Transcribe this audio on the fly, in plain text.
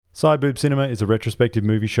Side Boob Cinema is a retrospective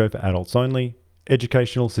movie show for adults only.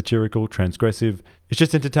 Educational, satirical, transgressive. It's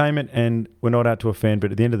just entertainment and we're not out to offend,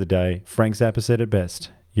 but at the end of the day, Frank Zappa said it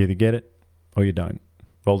best. You either get it or you don't.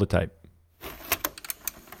 Roll the tape.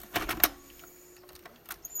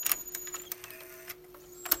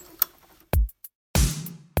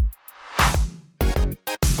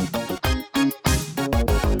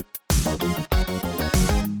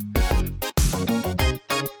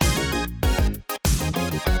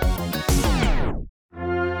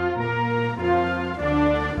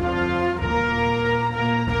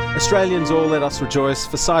 Australians all, let us rejoice,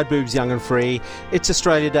 for Side Boobs Young and Free. It's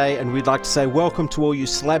Australia Day and we'd like to say welcome to all you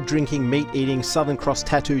slab-drinking, meat-eating, Southern Cross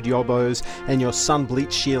tattooed yobbos and your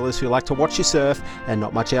sun-bleached Sheilas who like to watch you surf and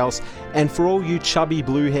not much else. And for all you chubby,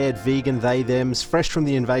 blue-haired, vegan they-thems fresh from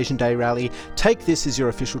the Invasion Day rally, take this as your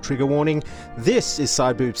official trigger warning. This is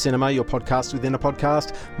Side Boob Cinema, your podcast within a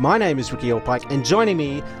podcast. My name is Ricky Elpike and joining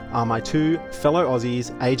me are my two fellow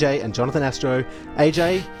Aussies, AJ and Jonathan Astro.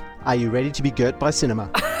 AJ, are you ready to be girt by cinema?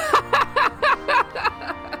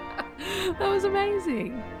 That was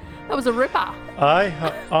amazing. That was a ripper.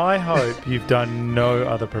 I hope you've done no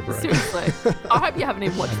other preparation. Seriously. I hope you haven't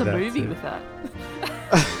even watched the movie with that.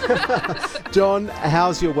 John,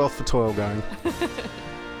 how's your wealth for toil going?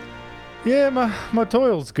 Yeah, my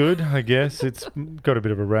toil's good, I guess. It's got a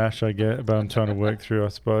bit of a rash, I guess, but I'm trying to work through, I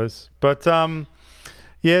suppose. But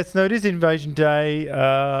yes, no, it is Invasion Day,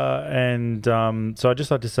 and so I'd just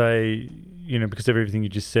like to say, you know, because of everything you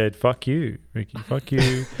just said, fuck you, Ricky, fuck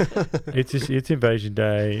you. It's Invasion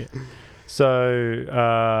Day. So,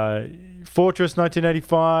 Fortress,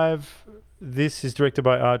 1985. This is directed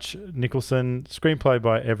by Arch Nicholson, screenplay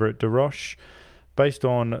by Everett de Roche, based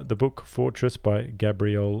on the book Fortress by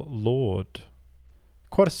Gabrielle Lord.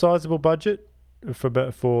 Quite a sizable budget for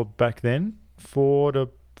back then, around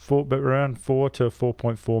 $4 to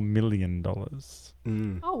 $4.4 million.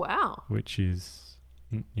 Oh wow! Which is,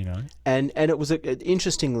 you know, and it was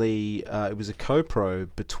interestingly, it was a co-pro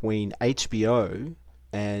between HBO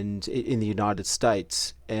and in the United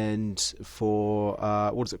States and for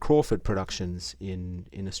Crawford Productions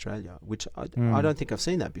in Australia, which I don't think I've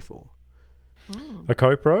seen that before. A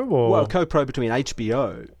co-pro, or a co-pro between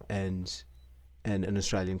HBO and an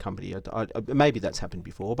Australian company. Maybe that's happened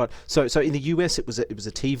before, but so in the US it was a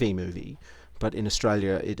TV movie, but in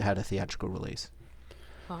Australia it had a theatrical release.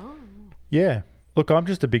 Oh. Yeah. Look, I'm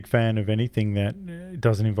just a big fan of anything that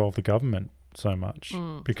doesn't involve the government so much,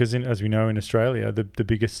 because as we know in Australia, the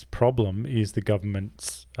biggest problem is the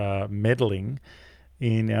government's meddling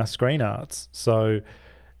in our screen arts. So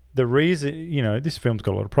the reason, you know, this film's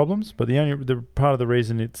got a lot of problems, but the part of the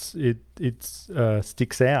reason it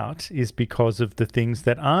sticks out is because of the things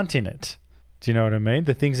that aren't in it. Do you know what I mean?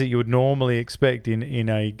 The things that you would normally expect in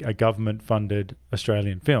a government-funded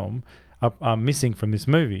Australian film are missing from this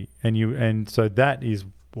movie, and so that is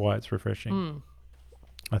why it's refreshing,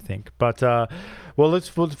 I think. But for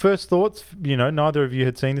the first thoughts, you know, neither of you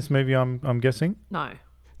had seen this movie, I'm guessing.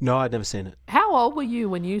 No, I'd never seen it. How old were you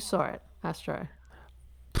when you saw it, Astro?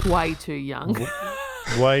 Way too young.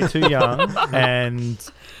 Way too young. And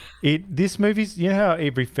this movie's, you know how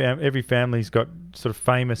every family's got sort of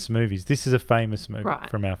famous movies. This is a famous movie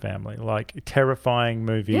from our family, like a terrifying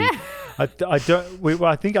movie. Yeah. I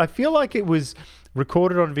feel like it was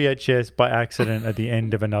recorded on VHS by accident at the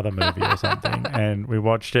end of another movie or something, and we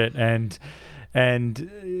watched it, and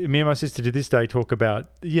me and my sister to this day talk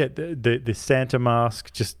about the Santa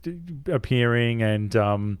mask just appearing, and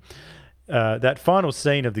that final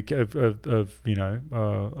scene of the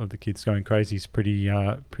kids going crazy is pretty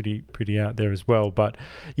out there as well. But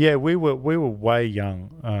yeah, we were way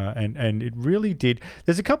young, and it really did.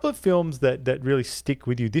 There's a couple of films that really stick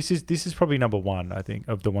with you. This is probably number one, I think,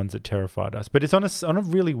 of the ones that terrified us. But it's on a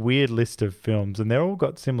really weird list of films, and they're all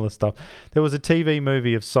got similar stuff. There was a TV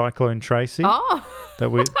movie of Cyclone Tracy. Oh. That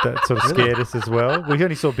sort of scared us as well. We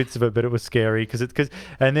only saw bits of it, but it was scary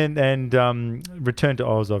and Return to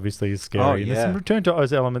Oz obviously is scary. Oh, and there's some Return to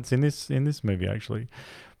Oz elements in this movie actually,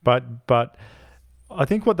 but I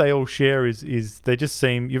think what they all share is they just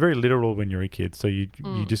seem, you're very literal when you're a kid, so you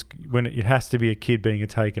just, when it has to be a kid being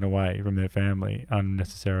taken away from their family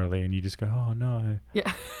unnecessarily, and you just go, oh no,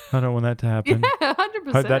 yeah, I don't want that to happen. Yeah,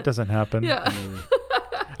 100%. Hope that doesn't happen. Yeah.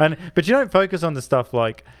 But you don't focus on the stuff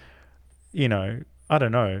like, you know, I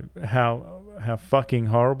don't know how fucking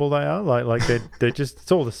horrible they are. Like they're just, it's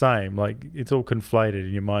all the same. Like it's all conflated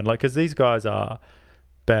in your mind. Like, because these guys are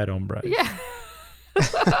bad hombres. Yeah.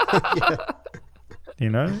 Yeah. You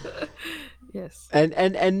know. Yes.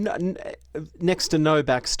 And next to no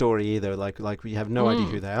backstory either. Like we have no idea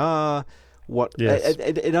who they are, what. Yes.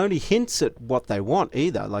 It only hints at what they want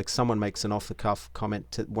either. Like someone makes an off-the-cuff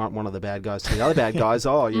comment to one of the bad guys to the other bad guys.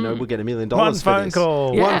 Oh, we'll get $1 million One for phone this.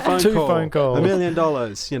 call. Yeah. One phone Two call. phone calls. $1 million,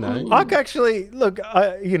 I actually look.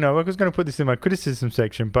 I was going to put this in my criticism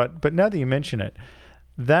section, but now that you mention it,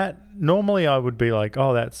 that normally I would be like,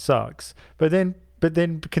 oh, that sucks. But then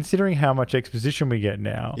considering how much exposition we get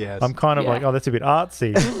now, Yes. I'm kind of Yeah. like, oh, that's a bit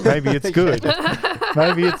artsy. Maybe it's good.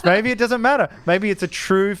 maybe it doesn't matter. Maybe it's a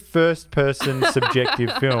true first person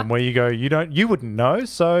subjective film where you go, you wouldn't know,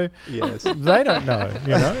 so Yes. they don't know.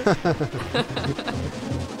 You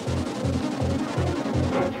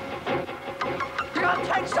got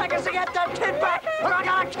 10 seconds to get that kid back, or I'm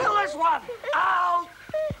gonna kill this one! Out!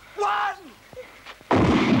 1! 2!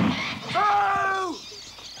 3!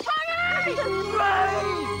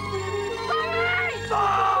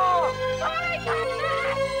 4!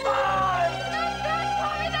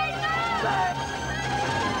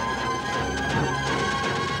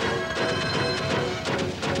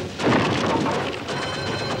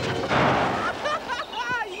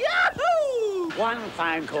 1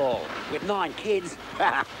 phone call with 9 kids.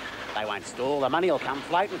 They won't stall. The money will come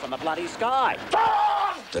floating from the bloody sky.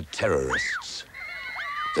 The terrorists,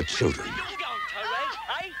 the children,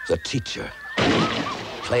 the teacher,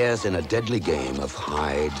 players in a deadly game of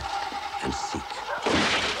hide and seek.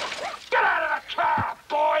 Get out of the car,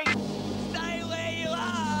 boy! Stay where you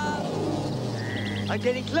are! I'm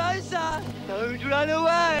getting closer! Don't run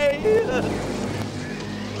away!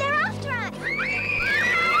 They're after us!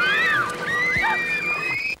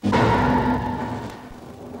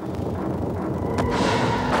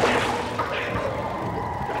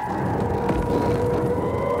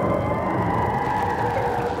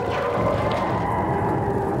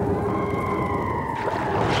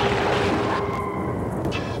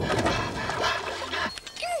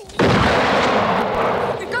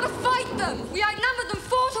 We've got to fight them! We outnumbered them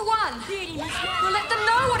 4-1! We'll let them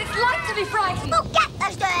know what it's like to be frightened! We'll get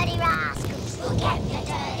those dirty rascals! We'll get the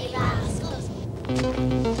dirty rascals!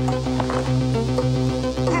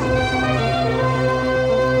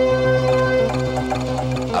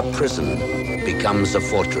 A prison becomes a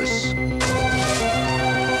fortress.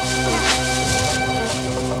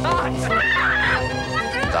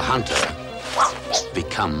 The hunter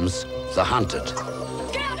becomes the hunted.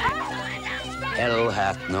 Hell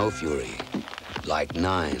hath no fury like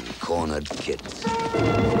 9 cornered kids.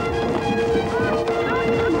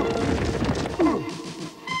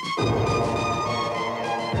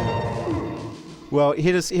 Well,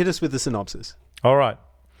 hit us with the synopsis. All right.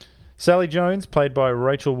 Sally Jones, played by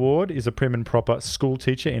Rachel Ward, is a prim and proper school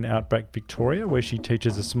teacher in Outback, Victoria, where she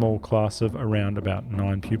teaches a small class of around about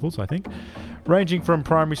 9 pupils, I think, ranging from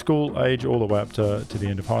primary school age all the way up to the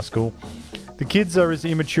end of high school. The kids are as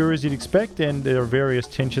immature as you'd expect, and there are various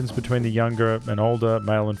tensions between the younger and older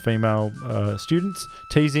male and female students.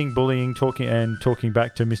 Teasing, bullying, talking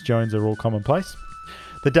back to Miss Jones are all commonplace.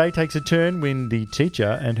 The day takes a turn when the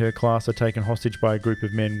teacher and her class are taken hostage by a group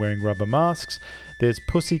of men wearing rubber masks. There's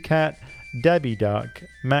Pussycat, Dabby Duck,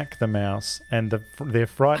 Mac the Mouse, and their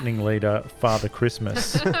frightening leader, Father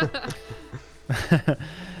Christmas.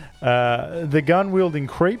 The gun-wielding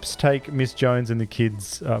creeps take Miss Jones and the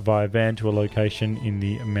kids via van to a location in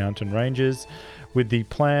the mountain ranges with the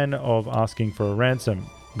plan of asking for a ransom,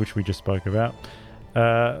 which we just spoke about.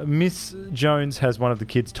 Miss Jones has one of the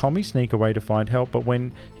kids, Tommy, sneak away to find help, but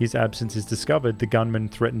when his absence is discovered, the gunmen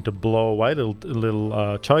threaten to blow away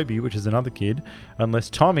little Toby, which is another kid, unless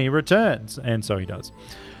Tommy returns, and so he does.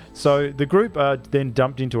 So the group are then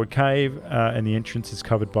dumped into a cave, and the entrance is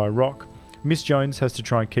covered by rock. Miss Jones has to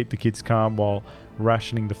try and keep the kids calm while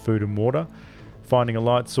rationing the food and water, finding a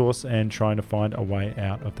light source, and trying to find a way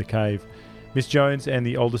out of the cave. Miss Jones and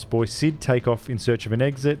the oldest boy, Sid, take off in search of an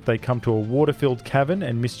exit. They come to a water-filled cavern,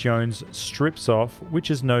 and Miss Jones strips off,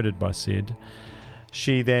 which is noted by Sid.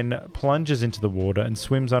 She then plunges into the water and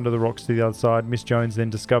swims under the rocks to the other side. Miss Jones then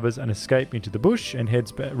discovers an escape into the bush and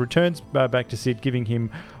returns back to Sid, giving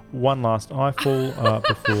him one last eyeful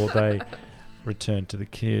before they return to the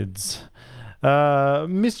kids.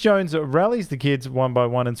 Miss Jones rallies the kids one by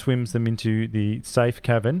one and swims them into the safe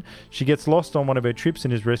cavern. She gets lost on one of her trips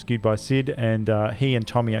and is rescued by Sid, and he and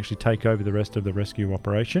Tommy actually take over the rest of the rescue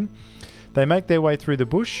operation. They make their way through the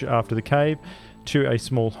bush after the cave to a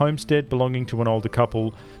small homestead belonging to an older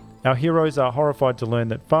couple. Our heroes are horrified to learn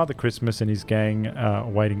that Father Christmas and his gang are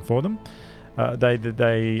waiting for them.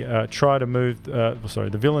 The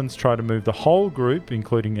villains try to move the whole group,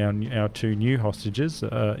 including our 2 new hostages,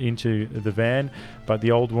 into the van, but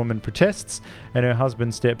the old woman protests, and her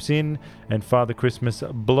husband steps in, and Father Christmas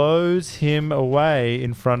blows him away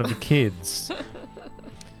in front of the kids.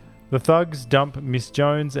 The thugs dump Miss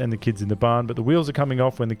Jones and the kids in the barn, but the wheels are coming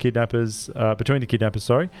off when the kidnappers, between the kidnappers,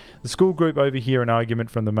 The school group overhear an argument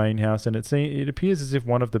from the main house, and it appears as if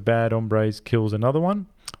one of the bad hombres kills another one,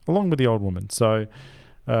 along with the old woman. So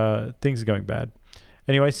things are going bad.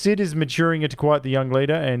 Anyway, Sid is maturing into quite the young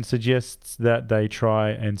leader and suggests that they try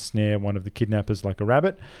and snare one of the kidnappers like a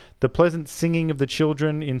rabbit. The pleasant singing of the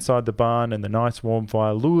children inside the barn and the nice warm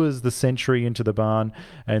fire lures the sentry into the barn,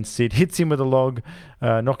 and Sid hits him with a log,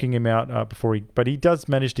 knocking him out but he does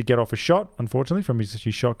manage to get off a shot, unfortunately, from his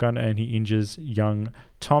shotgun, and he injures young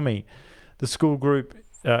Tommy. The school group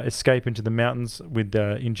escape into the mountains with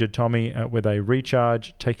injured Tommy, where they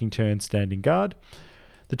recharge, taking turns standing guard.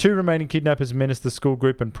 The two remaining kidnappers menace the school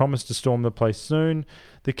group and promise to storm the place soon.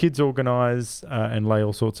 The kids organise and lay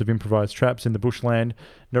all sorts of improvised traps in the bushland.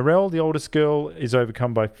 Narelle, the oldest girl, is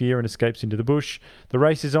overcome by fear and escapes into the bush. The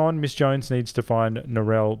race is on. Miss Jones needs to find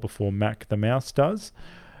Narelle before Mac the mouse does.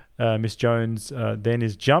 Miss Jones then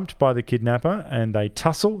is jumped by the kidnapper, and they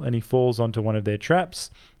tussle, and he falls onto one of their traps.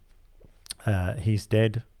 He's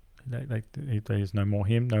dead. There's no more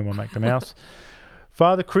him, no more Mac the mouse.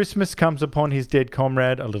 Father Christmas comes upon his dead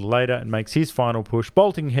comrade a little later and makes his final push,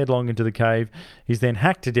 bolting headlong into the cave. He's then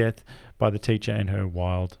hacked to death by the teacher and her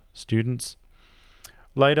wild students.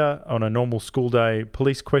 Later, on a normal school day,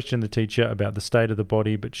 police question the teacher about the state of the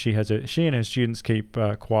body, but she and her students keep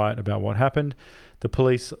quiet about what happened. The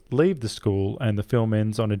police leave the school, and the film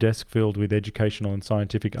ends on a desk filled with educational and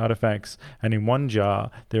scientific artifacts, and in one jar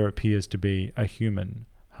there appears to be a human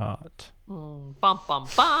heart. Bum, bum,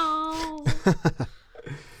 bum.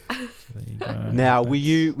 Now, were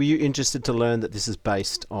you interested to learn that this is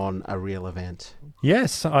based on a real event?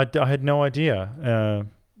 Yes, I had no idea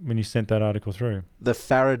when you sent that article through. The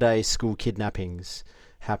Faraday school kidnappings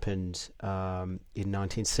happened in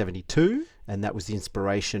 1972, and that was the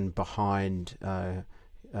inspiration behind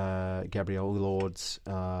Gabrielle Lord's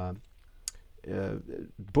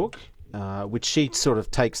book. Which she sort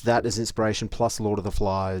of takes that as inspiration, plus Lord of the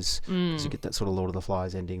Flies. So you get that sort of Lord of the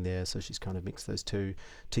Flies ending there. So she's kind of mixed those two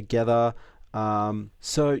together. Some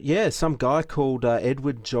guy called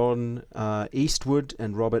Edward John Eastwood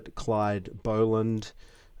and Robert Clyde Boland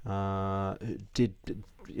did,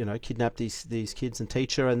 kidnap these kids and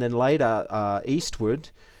teacher. And then later, Eastwood,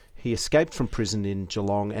 he escaped from prison in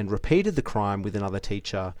Geelong and repeated the crime with another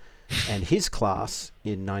teacher and his class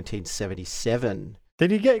in 1977. Did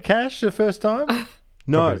he get cash the first time?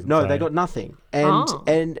 No, they got nothing.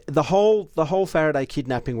 And the whole Faraday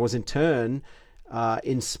kidnapping was in turn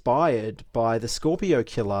inspired by the Scorpio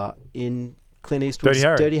killer in Clint Eastwood's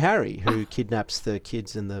Dirty Harry, who kidnaps the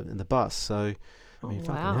kids in the bus. So, I mean,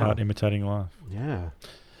 Art imitating life. Yeah,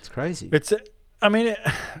 it's crazy. I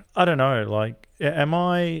don't know. Like, am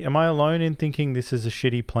I alone in thinking this is a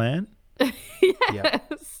shitty plan? Yes.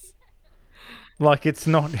 Like, it's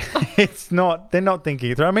not, they're not thinking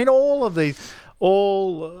it through. I mean, all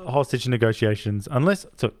hostage negotiations, let's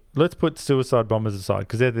put suicide bombers aside,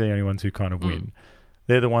 because they're the only ones who kind of win.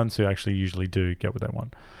 They're the ones who actually usually do get what they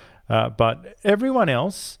want. But everyone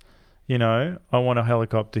else, I want a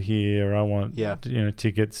helicopter here, I want,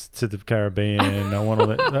 tickets to the Caribbean, I want all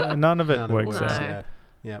that. None of it works out.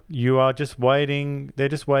 Yeah. You are just waiting, they're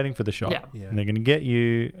just waiting for the shot. Yeah. And they're going to get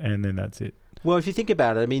you, and then that's it. Well, if you think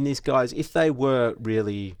about it, I mean, these guys, if they were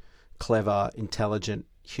really clever, intelligent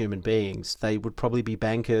human beings, they would probably be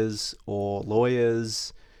bankers or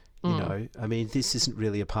lawyers. I mean, this isn't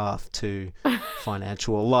really a path to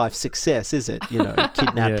financial life success, is it?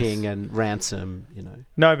 Kidnapping and ransom,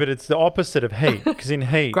 No, but it's the opposite of Heat, because in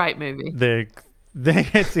Heat, Great movie.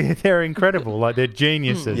 They're incredible. Like, they're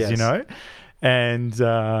geniuses, Yes. And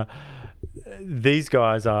these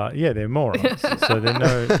guys are, they're morons. So they're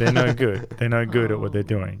no good. They're no good at what they're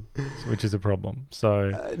doing, which is a problem.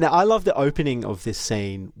 So now I love the opening of this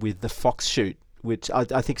scene with the fox shoot, which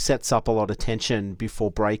I think sets up a lot of tension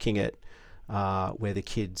before breaking it, where the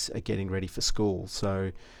kids are getting ready for school.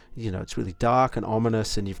 So, it's really dark and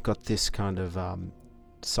ominous, and you've got this kind of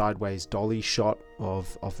sideways dolly shot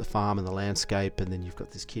of the farm and the landscape, and then you've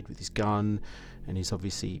got this kid with his gun, and he's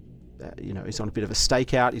obviously he's on a bit of a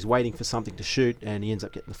stakeout. He's waiting for something to shoot, and he ends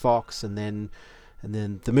up getting the fox. And then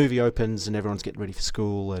the movie opens, and everyone's getting ready for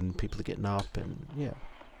school, and people are getting up, and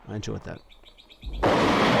I enjoyed that.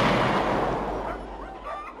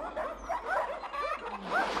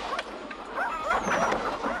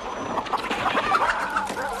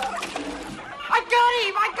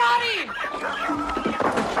 I got him!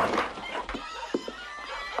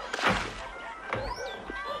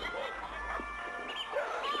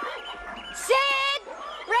 Sid!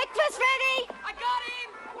 Breakfast ready? I got him!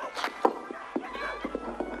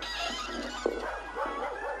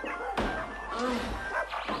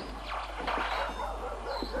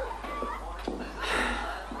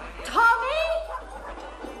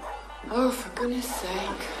 goodness sake.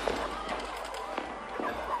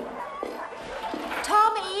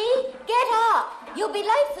 Tommy, get up. You'll be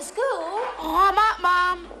late for school. Oh, I'm up,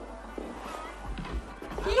 Mum.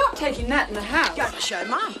 You're not taking that in the house. Going to show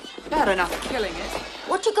Mum. Bad enough killing it.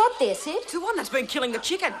 What you got there, Sid? The one that's been killing the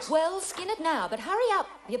chickens. Well, skin it now, but hurry up.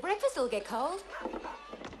 Your breakfast will get cold.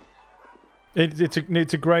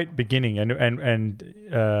 It's a great beginning and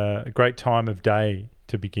a great time of day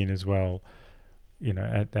to begin as well. You know,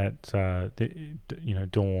 at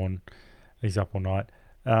dawn, he's up all night.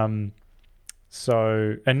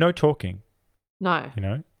 So and no talking. No. You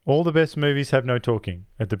know, all the best movies have no talking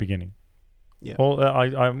at the beginning. Yeah.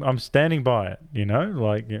 I'm standing by it. You know,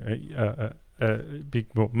 like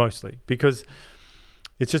mostly because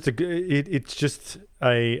it's just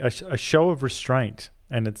a show of restraint.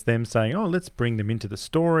 And it's them saying, "Oh, let's bring them into the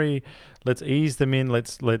story. Let's ease them in.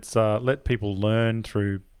 Let's let people learn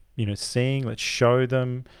through, seeing. Let's show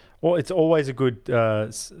them." Or it's always a good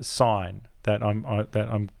sign that I'm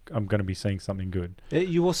going to be seeing something good.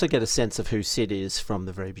 You also get a sense of who Sid is from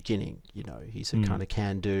the very beginning. You know, he's a kind of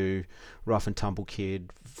can-do, rough and tumble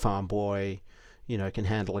kid, farm boy. You know, can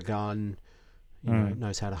handle a gun. You know,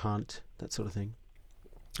 knows how to hunt, that sort of thing.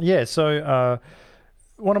 Yeah. So.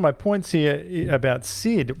 One of my points here about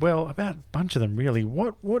Sid, well, about a bunch of them really.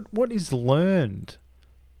 What is learned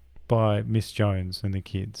by Miss Jones and the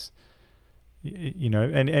kids?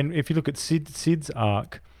 And if you look at Sid's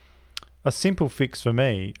arc, a simple fix for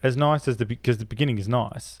me, as nice as because the beginning is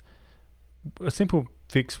nice, a simple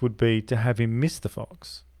fix would be to have him miss the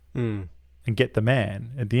fox and get the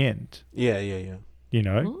man at the end. Yeah. You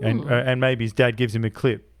know, and maybe his dad gives him a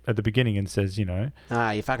clip at the beginning and says, you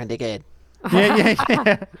fucking dickhead. Yeah,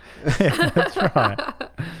 that's right.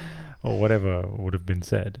 Or whatever would have been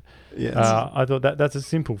said. Yeah, I thought that's a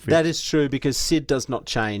simple fix. That is true because Sid does not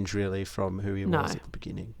change really from who he was at the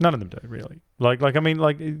beginning. None of them do really. I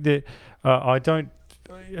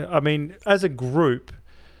mean, as a group,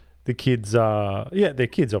 the kids are they're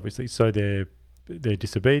kids obviously, so they're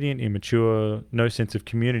disobedient, immature, no sense of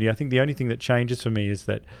community. I think the only thing that changes for me is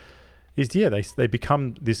they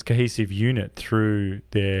become this cohesive unit through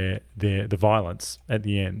the violence at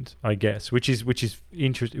the end, I guess, which is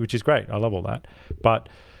interesting, which is great. I love all that, but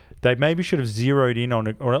they maybe should have zeroed in on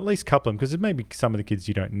it, or at least couple them, because maybe some of the kids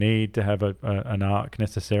you don't need to have an arc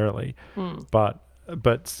necessarily, but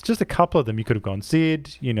just a couple of them you could have gone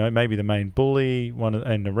Sid, maybe the main bully one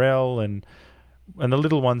and Narelle and the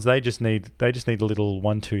little ones. They just need little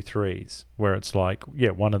 1, 2, 3s where it's like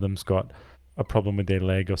one of them's got a problem with their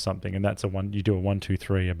leg or something, and that's you do a 1, 2,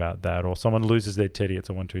 3 about that, or someone loses their teddy, it's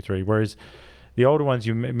a 1, 2, 3. Whereas the older ones,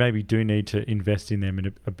 you maybe do need to invest in them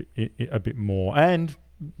in a bit more. And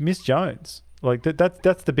Miss Jones, like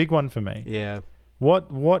that's the big one for me. Yeah.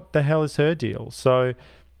 What the hell is her deal? So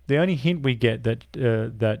the only hint we get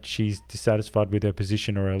that she's dissatisfied with her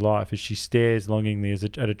position or her life is she stares longingly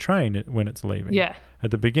at a train when it's leaving. Yeah.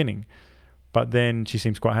 At the beginning. But then she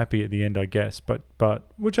seems quite happy at the end, I guess. But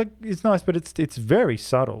which is nice, but it's very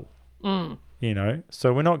subtle,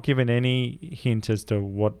 So we're not given any hint as to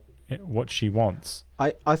what she wants.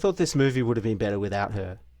 I thought this movie would have been better without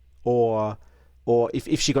her, or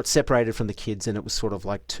if she got separated from the kids and it was sort of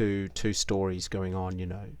like two stories going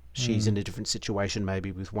on. She's in a different situation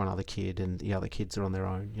maybe with one other kid and the other kids are on their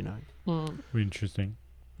own. Interesting.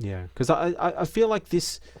 Yeah, because I feel like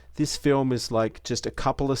this film is like just a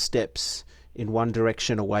couple of steps in one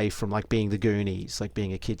direction away from like being the Goonies, like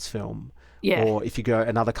being a kids film. Yeah. Or if you go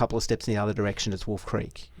another couple of steps in the other direction, it's Wolf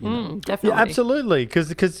Creek. Definitely. Yeah, absolutely.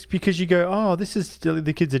 Because you go, oh, this is still,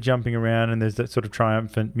 the kids are jumping around and there's that sort of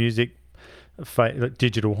triumphant music, like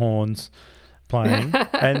digital horns playing,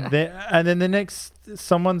 and then the next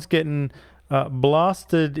someone's getting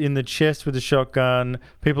blasted in the chest with a shotgun.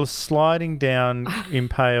 People are sliding down,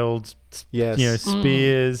 impaled. Yes.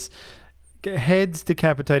 Spears. Heads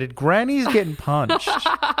decapitated. Granny's getting punched.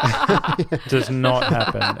 Does not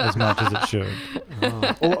happen as much as it should.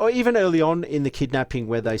 Or even early on in the kidnapping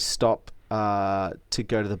where they stop to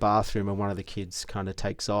go to the bathroom and one of the kids kind of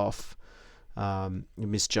takes off.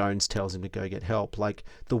 Miss Jones tells him to go get help. Like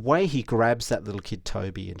the way he grabs that little kid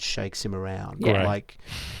Toby and shakes him around. Yeah. Like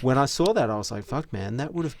when I saw that, I was like, fuck, man,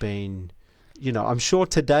 that would have been... I'm sure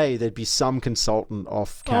today there'd be some consultant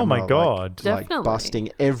off camera. Oh my God. Like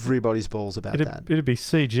busting everybody's balls about that. It'd be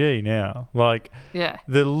CG now. Like,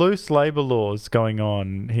 the loose labour laws going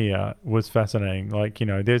on here was fascinating. Like,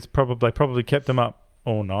 they probably kept them up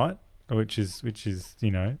all night, which is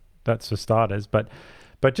that's for starters. But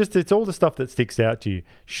just it's all the stuff that sticks out to you.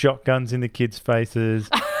 Shotguns in the kids'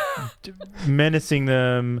 faces, menacing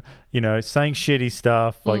them, saying shitty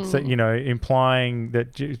stuff, like implying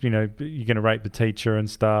that you're going to rape the teacher and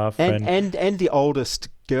stuff, and the oldest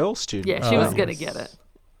girl student. Yeah, she was going to get it.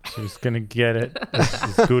 She was going to get it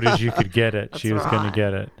as good as you could get it. She was going to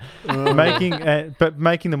get it.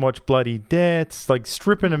 Making them watch bloody deaths, like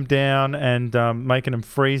stripping them down and making them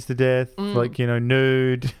freeze to death, like,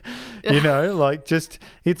 nude,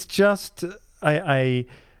 it's just a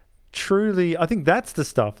truly, I think that's the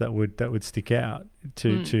stuff that would stick out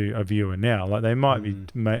to a viewer now. Like they might be,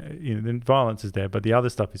 the violence is there, but the other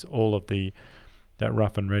stuff is all of that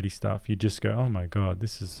rough and ready stuff. You just go, oh my God,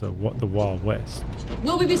 this is what the Wild West.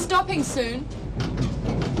 Will we be stopping soon?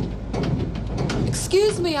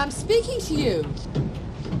 Excuse me, I'm speaking to you.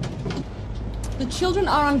 The children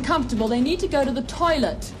are uncomfortable. They need to go to the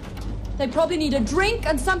toilet. They probably need a drink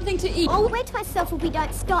and something to eat. I'll wet myself if we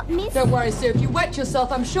don't stop, miss. Don't worry, sir. If you wet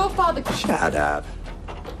yourself, I'm sure Father... Shut up.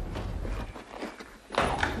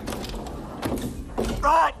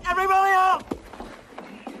 Right, everybody up!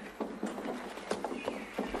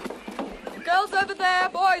 Girls over there,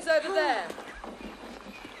 boys over there.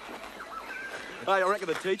 Hey, I reckon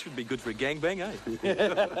the teacher would be good for a gangbang, eh?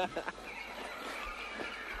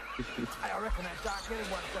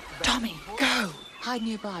 Tommy, go! Hide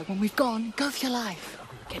nearby. When we've gone, go for your life.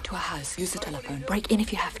 Get to a house, use the telephone, break in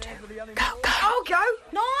if you have to. Go, go! I'll go.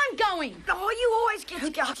 No, I'm going! Oh, you always get to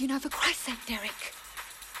go. You know, for Christ's sake, Derek.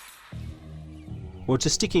 Well,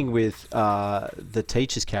 just sticking with the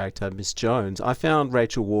teacher's character, Miss Jones, I found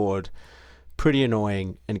Rachel Ward pretty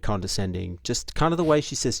annoying and condescending. Just kind of the way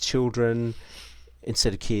she says children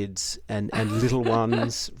instead of kids and little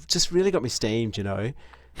ones just really got me steamed, And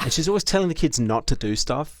she's always telling the kids not to do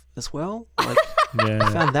stuff as well. Like,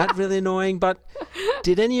 I found that really annoying. But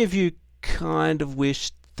did any of you kind of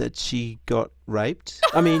wish that she got raped?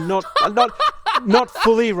 I mean, not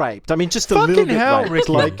fully raped. I mean, just a little bit raped. Rick,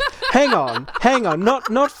 like, hang on.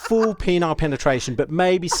 Not full penile penetration, but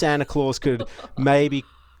maybe Santa Claus could maybe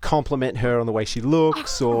compliment her on the way she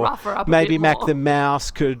looks, or maybe Mac the Mouse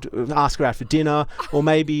could ask her out for dinner, or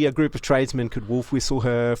maybe a group of tradesmen could wolf whistle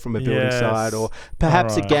her from a building side, or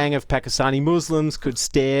perhaps a gang of Pakistani Muslims could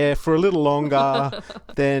stare for a little longer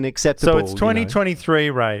than acceptable. So it's 2023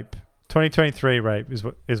 rape. 2023 rape is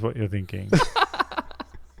what you're thinking.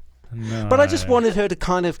 No. But I just wanted her to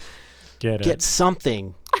kind of get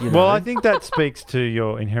something. Well, I think that speaks to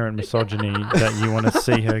your inherent misogyny that you want to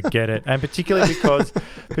see her get it, and particularly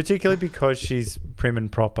because she's prim and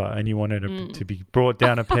proper, and you want her to be brought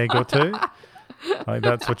down a peg or two. Like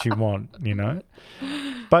that's what you want,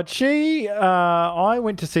 But I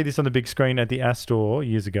went to see this on the big screen at the Astor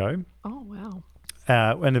years ago. Oh wow!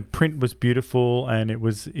 And the print was beautiful, and it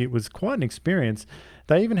was quite an experience.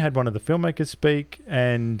 They even had one of the filmmakers speak,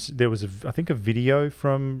 and there was I think a video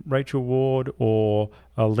from Rachel Ward or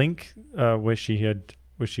a link where she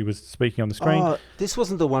was speaking on the screen. Oh, this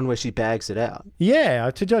wasn't the one where she bags it out.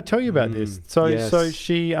 Yeah, did I tell you about this? So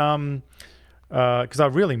she because I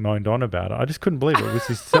really moaned on about it. I just couldn't believe it. It was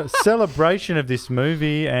this celebration of this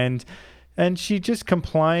movie, and she just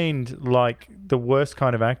complained like the worst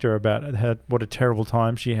kind of actor about what a terrible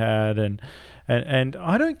time she had, and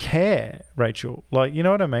I don't care, Rachel. Like, you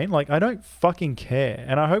know what I mean? Like, I don't fucking care.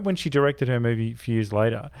 And I hope when she directed her movie a few years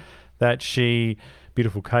later that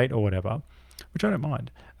Beautiful Kate or whatever, which I don't mind,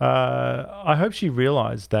 I hope she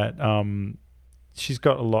realised that she's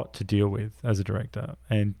got a lot to deal with as a director,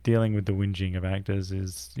 and dealing with the whinging of actors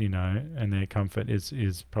is, and their comfort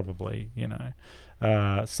is probably,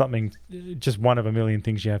 something, just one of a million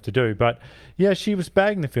things you have to do. But yeah, she was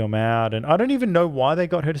bagging the film out, and I don't even know why they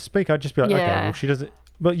got her to speak. I'd just be like, okay, well, she doesn't.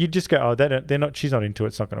 Well, you just go, oh, they're not. She's not into it.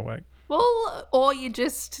 It's not going to work. Well, or you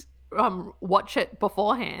just watch it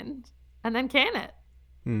beforehand and then can it.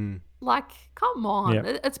 Like, come on,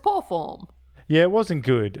 it's poor form. Yeah, it wasn't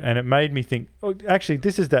good, and it made me think. Oh, actually,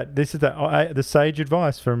 this is the sage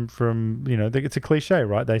advice from it's a cliche,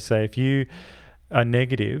 right? They say if you are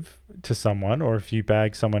negative to someone, or if you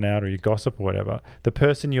bag someone out, or you gossip or whatever, the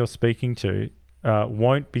person you're speaking to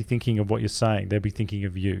won't be thinking of what you're saying. They'll be thinking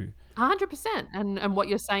of you. 100%, and what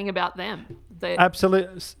you're saying about them.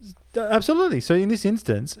 Absolutely. So in this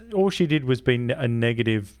instance, all she did was be a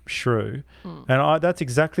negative shrew, and that's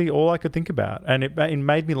exactly all I could think about. And it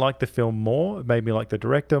made me like the film more. It made me like the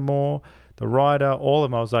director more, the writer, all of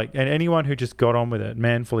them. I was like, and anyone who just got on with it,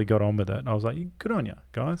 manfully got on with it. And I was like, good on you,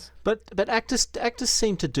 guys. But actors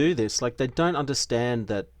seem to do this. Like, they don't understand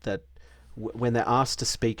that when they're asked to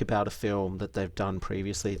speak about a film that they've done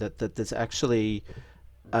previously, that there's actually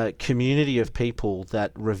a community of people that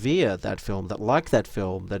revere that film, that like that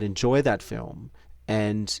film, that enjoy that film,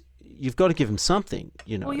 and you've got to give them something,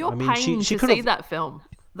 you know. Well, you're I mean, paying she to could see have, that film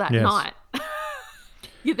that Yes. night.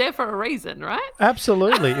 You're there for a reason, right?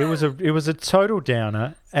 Absolutely, it was a total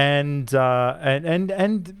downer, and on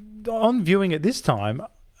viewing it this time,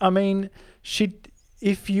 I mean,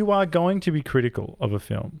 if you are going to be critical of a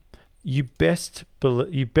film, you best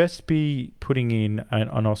be putting in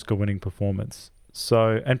an Oscar-winning performance.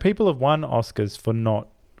 So, and people have won Oscars for not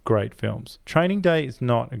great films. Training Day is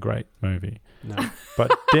not a great movie, no.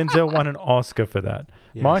 but Denzel won an Oscar for that.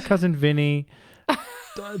 Yes. My Cousin Vinny.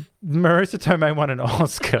 Marissa Tomei won an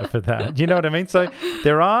Oscar for that. You know what I mean? So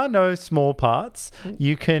there are no small parts.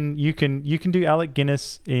 You can do Alec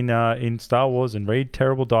Guinness in Star Wars and read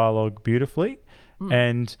terrible dialogue beautifully,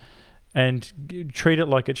 and treat it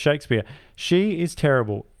like it's Shakespeare. She is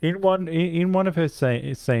terrible. In one of her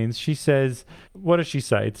scenes, she says, what does she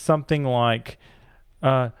say? It's something like,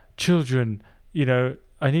 "Children, you know,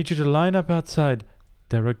 I need you to line up outside.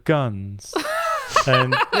 There are guns."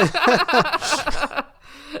 And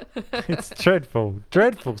it's dreadful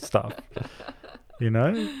stuff. You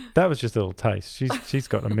know, that was just a little taste. She's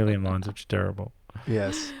got a million lines which are terrible.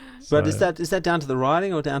 Yes, but is that down to the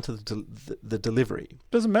writing or down to the delivery?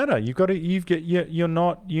 Doesn't matter.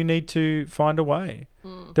 You need to find a way.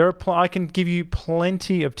 There are I can give you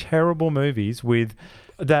plenty of terrible movies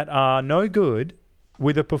that are no good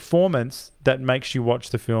with a performance that makes you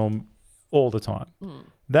watch the film all the time.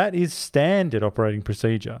 That is standard operating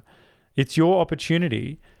procedure. It's your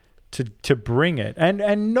opportunity to bring it,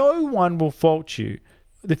 and no one will fault you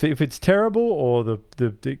if it's terrible or the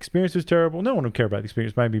experience was terrible. No one will care about the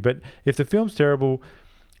experience, maybe, but if the film's terrible,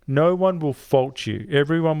 no one will fault you.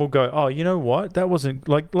 Everyone will go, "Oh, you know what? That wasn't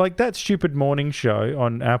like that stupid morning show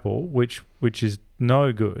on Apple, which is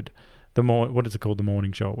no good. What is it called? The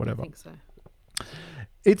morning show or whatever. I think so.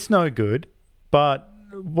 It's no good, but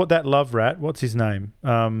that Love Rat? What's his name?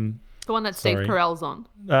 The one that Steve Carell's on.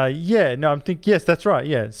 Yes, that's right.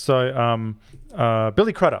 Yeah. So,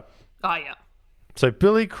 Billy Crudup. Oh, yeah. So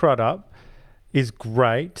Billy Crudup is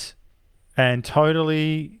great and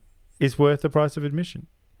totally is worth the price of admission.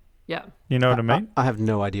 Yeah. You know what I mean? I have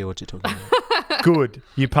no idea what you're talking about. Good.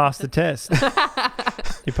 You passed the test.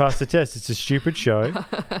 You passed the test. It's a stupid show.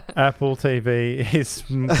 Apple TV is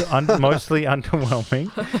mostly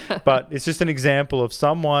underwhelming, but it's just an example of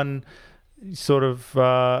someone sort of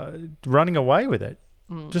running away with it.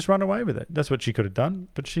 Just run away with it. That's what she could have done,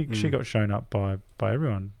 but she got shown up by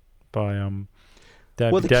everyone. By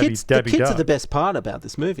the kids are the best part about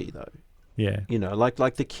this movie, though. Yeah, you know,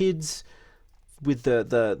 like the kids with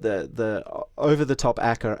the over the top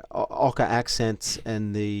Ocker accents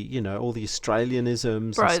and the, you know, all the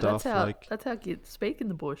Australianisms and stuff. That's how kids speak in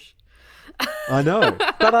the bush. I know,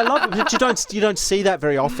 but I love it. But you don't see that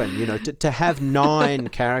very often. You know, to have 9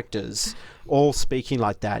 characters all speaking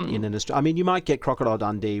like that in an Australian. I mean, you might get Crocodile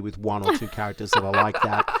Dundee with 1 or 2 characters that are like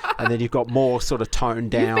that, and then you've got more sort of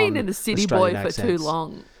toned down. You've been in a city Australian boy accents. for too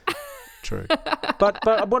long. True,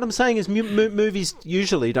 but what I'm saying is movies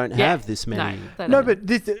usually don't have this many. No, but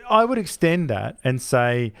I would extend that and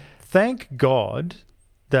say, thank God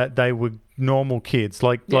that they were normal kids.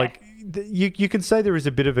 You can say there is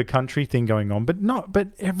a bit of a country thing going on, but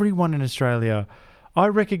everyone in Australia, I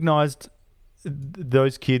recognised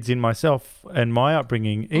those kids in myself and my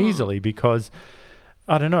upbringing easily because,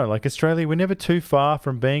 I don't know, like Australia, we're never too far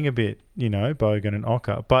from being a bit, you know, bogan and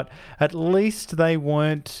ocker, but at least they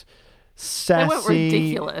weren't sassy. They weren't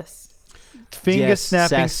ridiculous.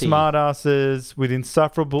 Finger-snapping smartasses with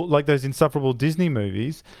those insufferable Disney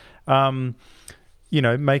movies. You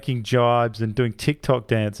know, making jibes and doing TikTok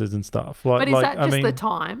dances and stuff. But is that just the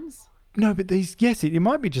times? No, but it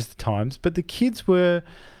might be just the times, but the kids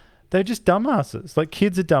they're just dumbasses. Like,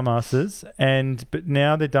 kids are dumbasses, but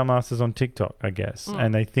now they're dumbasses on TikTok, I guess.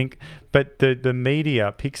 And they think, but the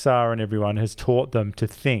media, Pixar and everyone has taught them to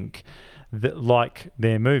think that, like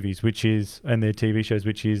their movies, and their TV shows,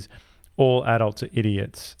 which is all adults are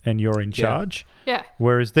idiots and you're in charge. Yeah.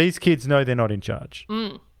 Whereas these kids know they're not in charge.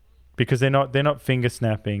 Because they're not finger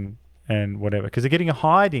snapping and whatever, because they're getting a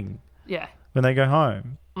hiding when they go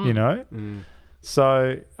home, you know?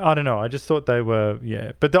 So I don't know. I just thought they were,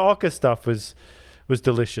 but the Ocker stuff was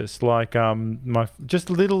delicious. Like just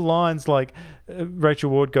little lines like Rachel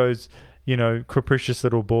Ward goes, you know, capricious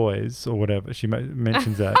little boys or whatever. She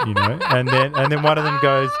mentions that, you know, and then one of them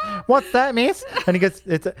goes, "What's that, miss?" And he goes,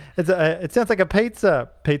 "It sounds like a pizza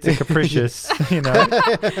capricious," you know,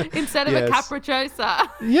 instead of a capricciosa.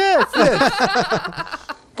 Yes.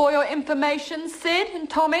 For your information, Sid and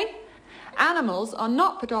Tommy, animals are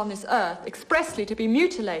not put on this earth expressly to be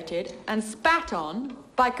mutilated and spat on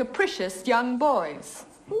by capricious young boys.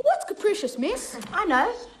 What's capricious, miss? I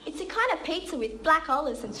know. It's a kind of pizza with black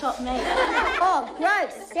olives and chopped meat. Oh,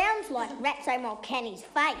 gross. Sounds like Ratso Mulcahy's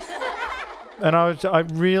face. And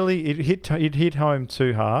it hit home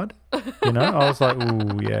too hard. You know, I was like,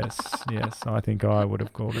 ooh, yes. I think I would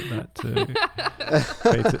have called it that too.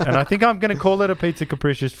 Pizza. And I think I'm going to call it a pizza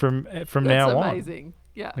capricious from now on. That's amazing.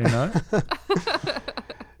 Yeah. You know?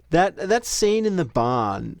 That scene in the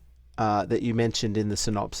barn that you mentioned in the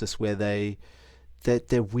synopsis where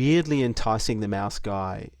they're weirdly enticing the mouse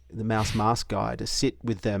mask guy to sit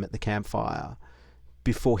with them at the campfire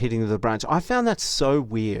before hitting the branch. I found that so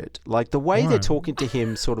weird. Like the way they're talking to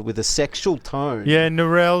him sort of with a sexual tone. Yeah,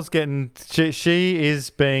 Narelle's she is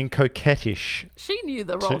being coquettish. She knew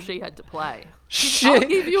the role she had to play. I'll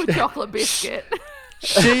give you a chocolate biscuit.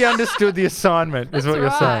 She understood the assignment, is what you're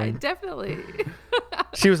saying. Definitely.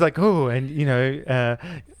 She was like, oh, and, you know,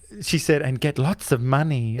 she said, and get lots of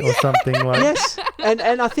money or something like. Yes, and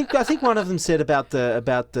I think one of them said about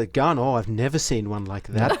the gun. Oh, I've never seen one like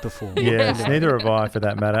that before. Yes, neither have I, for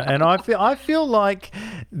that matter. And I feel like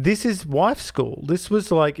this is wife school. This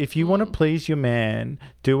was like, if you want to please your man,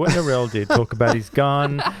 do what Narelle did. Talk about his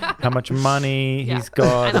gun, how much money he's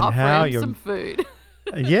got, and how you're some food.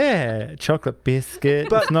 Yeah, chocolate biscuit.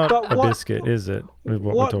 It's not a biscuit, is it? What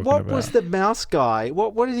we're talking what about. was the mouse guy?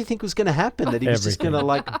 What did he think was going to happen? That he was just going to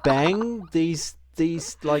like bang these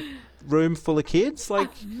like room full of kids? Like,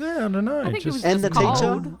 yeah, I don't know. I think and the cold.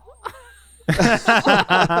 teacher.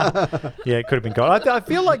 Yeah, it could have been cold. I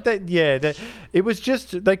feel like that. Yeah, that it was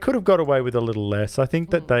just they could have got away with a little less. I think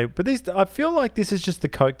that I feel like this is just the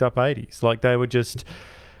coked up 80s. Like they were just.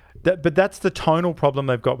 But that's the tonal problem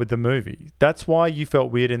they've got with the movie. That's why you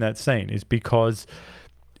felt weird in that scene, is because,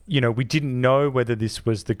 you know, we didn't know whether this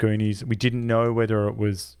was the Goonies. We didn't know whether it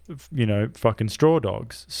was, you know, fucking Straw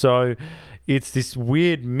Dogs. So it's this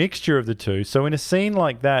weird mixture of the two. So in a scene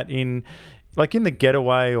like that, in The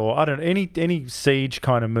Getaway, or I don't know, any siege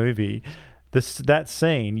kind of movie, that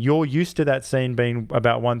scene, you're used to that scene being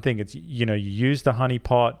about one thing. It's, you know, you use the honey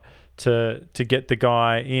pot to get the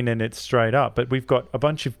guy in and it's straight up. But we've got a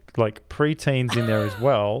bunch of like preteens in there as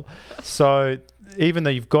well. So even though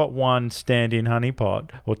you've got one stand-in honeypot,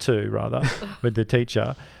 or two rather, with the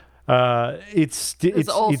teacher, it's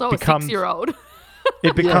also a 6-year-old.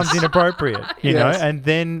 It becomes inappropriate, you know. And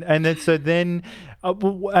then and they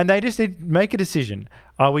just need to make a decision.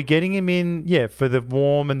 Are we getting him in, for the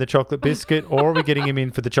warm and the chocolate biscuit, or are we getting him in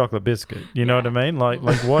for the chocolate biscuit? You know what I mean? Like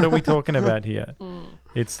what are we talking about here?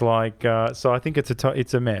 It's like, so I think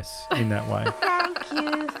it's a mess in that way. Thank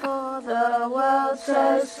you for the world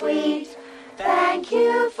so sweet. Thank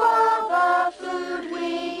you for the food we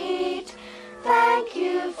eat. Thank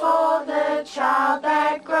you for the child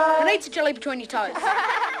that grows. Who needs a jelly between your toes?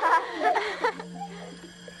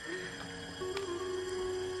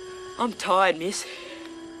 I'm tired, miss.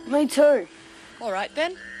 Me too. All right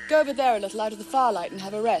then, go over there a little out of the firelight and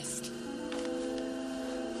have a rest.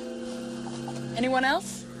 Anyone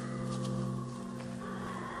else?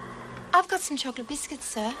 I've got some chocolate biscuits,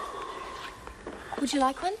 sir. Would you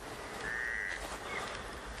like one?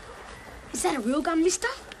 Is that a real gun, mister?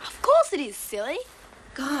 Of course it is, silly.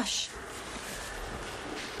 Gosh.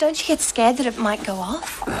 Don't you get scared that it might go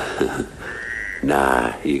off?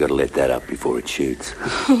 Nah, you gotta let that up before it shoots.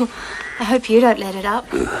 I hope you don't let it up.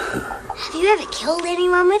 Have you ever killed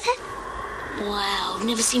anyone with it? Wow, I've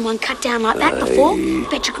never seen one cut down like that before.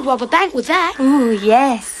 Bet you could rob a bank with that. Ooh,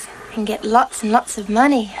 yes. And get lots and lots of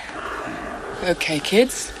money. Okay,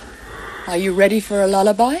 kids. Are you ready for a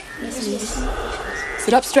lullaby? Yes, miss.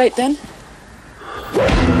 Sit up straight then. He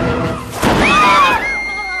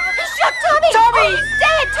shot Tommy! Tommy! He's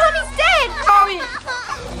dead! Tommy's dead! Tommy!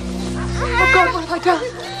 Oh God, what have I done?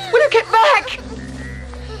 Will you get back?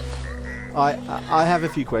 I have a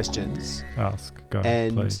few questions. Ask, go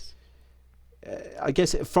ahead, please. I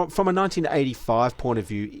guess from a 1985 point of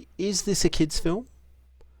view, is this a kids' film?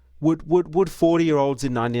 Would 40-year-olds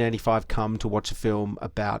in 1985 come to watch a film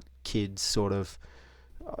about kids sort of,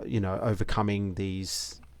 overcoming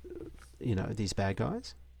these, these bad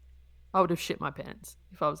guys? I would have shit my pants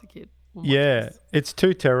if I was a kid. It's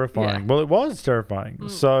too terrifying. Yeah. Well, it was terrifying.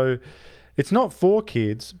 So it's not for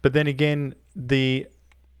kids, but then again, the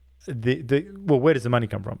where does the money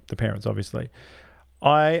come from? The parents, obviously.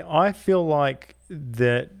 I feel like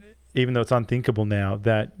that, even though it's unthinkable now,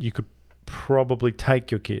 that you could probably take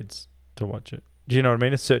your kids to watch it. Do you know what I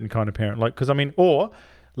mean? A certain kind of parent, or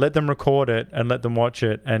let them record it and let them watch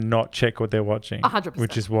it and not check what they're watching. 100%.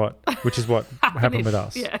 Which is what happened with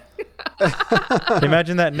us. Yeah.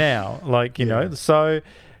 Imagine that now, So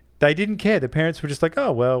they didn't care. The parents were just like,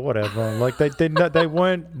 oh well, whatever. They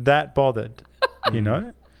weren't that bothered,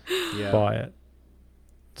 by it.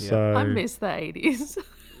 So I miss the 80s.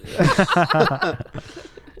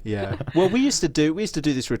 Yeah. Well, we used to do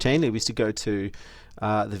this routinely. We used to go to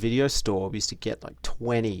the video store. We used to get like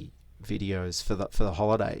 20 videos for the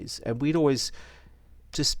holidays, and we'd always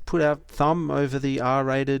just put our thumb over the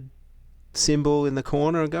R-rated symbol in the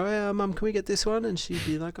corner and go, "Hey, Mum, can we get this one?" And she'd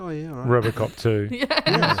be like, "Oh yeah, all right." RoboCop 2.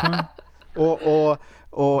 Yeah.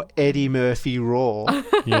 Or Eddie Murphy Raw.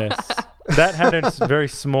 Yes. That had a very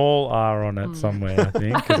small R on it somewhere, I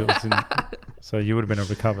think, because it was in. So you would have been able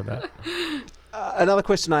to cover that. Another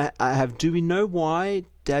question I have: do we know why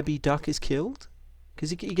Dabby Duck is killed? Because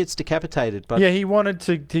he gets decapitated, but Yeah, he wanted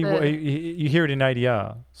to. You hear it in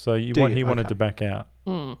ADR, so he wanted to back out,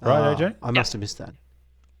 right, AJ? I must have missed that.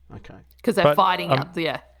 Okay. Because they're But, fighting out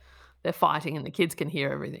there. They're fighting and the kids can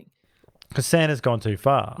hear everything. Because Santa's gone too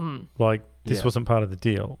far. Like this Yeah. wasn't part of the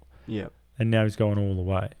deal, Yeah. and now he's going all the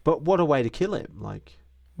way But what a way to kill him! Like,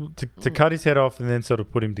 to cut his head off and then sort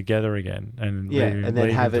of put him together again, and and then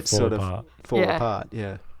leave have him it to fall sort apart. of fall Yeah. apart.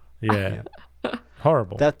 Yeah. Yeah,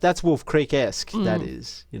 horrible. That's Wolf Creek-esque. That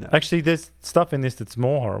is, Actually, there's stuff in this that's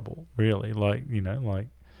more horrible. Really,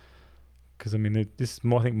 because I mean, I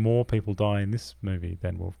think more people die in this movie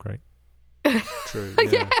than Wolf Creek. True.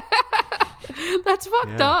 Yeah. That's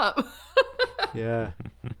fucked Yeah. up. Yeah.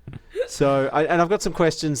 So, I've got some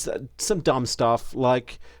questions, some dumb stuff,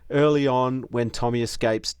 like early on when Tommy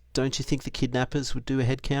escapes, don't you think the kidnappers would do a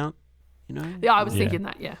head count? Yeah, I was thinking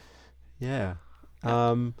that, yeah. Yeah.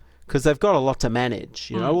 Because they've got a lot to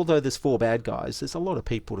manage, although there's 4 bad guys, there's a lot of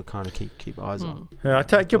people to kind of keep eyes on. Yeah, I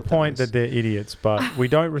take your point that they're idiots, but we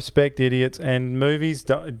don't respect idiots, and movies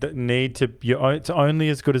need to. It's only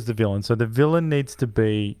as good as the villain. So the villain needs to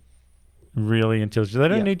be really intelligent. They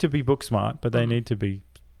don't need to be book smart, but they need to be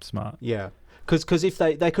smart. Yeah. Because if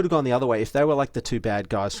they could have gone the other way, if they were like the 2 bad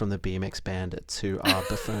guys from the BMX Bandits who are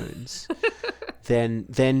buffoons,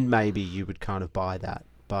 then maybe you would kind of buy that.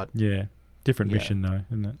 But yeah, different mission though,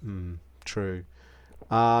 isn't it? True.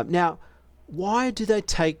 Now, why do they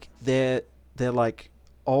take their like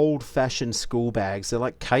old-fashioned school bags? They're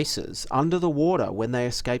like cases under the water when they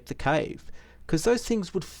escape the cave, because those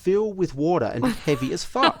things would fill with water and be heavy as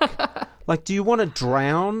fuck. Like, do you want to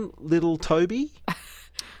drown little Toby?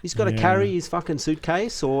 He's got to carry his fucking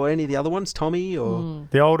suitcase, or any of the other ones, Tommy, or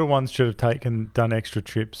the older ones should have done extra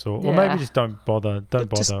trips, or maybe just don't bother.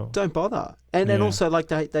 Just don't bother. And then also, like,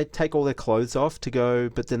 they take all their clothes off to go,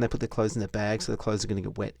 but then they put their clothes in their bag, so the clothes are going to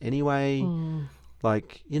get wet anyway.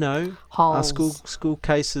 Like, our school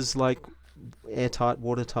cases, like, airtight,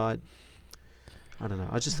 watertight. I don't know.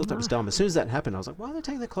 I just thought that was dumb. As soon as that happened, I was like, why are they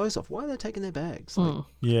taking their clothes off? Why are they taking their bags? Like,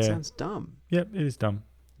 it sounds dumb. Yep, it is dumb.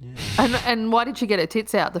 Yeah. And why did she get her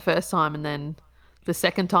tits out the first time, and then the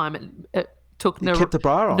second time it took kept the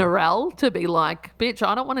bra on. Narelle to be like, bitch,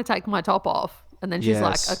 I don't want to take my top off. And then she's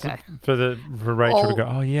like, okay. For Rachel to go,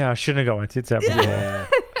 oh yeah, I shouldn't have got my tits out before. Yeah.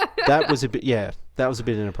 That was a bit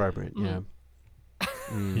inappropriate. Yeah.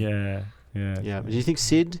 Yeah. But do you think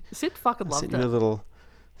Sid fucking loved it.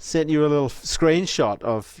 Sent you a little screenshot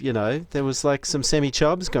of, there was like some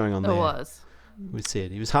semi-chubs going on there. It was. With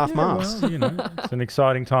Sid. He was half mast. Well, it's an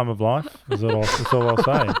exciting time of life, that's all I'll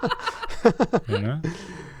say.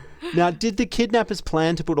 Now, did the kidnappers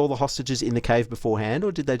plan to put all the hostages in the cave beforehand,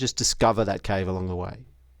 or did they just discover that cave along the way?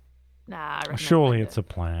 Nah, I reckon surely it's a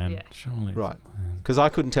plan. Yeah. Surely. Right. Because I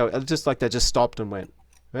couldn't tell. It's just like they just stopped and went,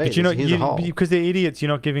 hey, but here's a hole. because they're idiots, you're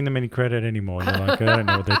not giving them any credit anymore. You're like, I don't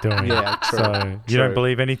know what they're doing. Yeah, true. So you don't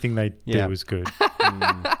believe anything they do is good.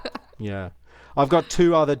 Yeah. I've got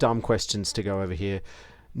 2 other dumb questions to go over here.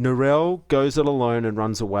 Narelle goes it alone and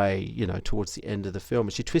runs away, towards the end of the film.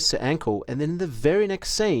 And she twists her ankle, and then in the very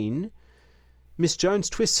next scene, Miss Jones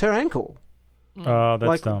twists her ankle. Oh,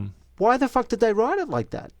 that's dumb. Why the fuck did they write it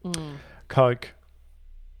like that? Coke.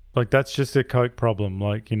 Like, that's just a Coke problem.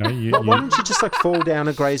 Like, why didn't she just like fall down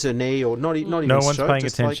and graze her knee, or not even no one's stroke, paying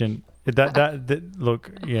just attention.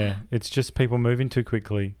 Look, it's just people moving too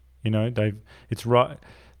quickly. It's right.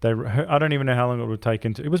 I don't even know how long it would have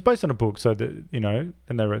taken to. It was based on a book, so that and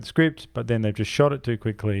they wrote the script, but then they've just shot it too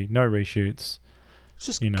quickly. No reshoots.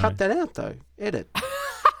 Just cut that out though. Edit.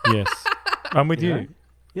 Yes, I'm with you.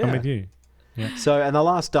 Yeah. I'm with you. Yeah. So, and the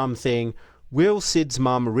last dumb thing: will Sid's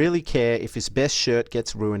mum really care if his best shirt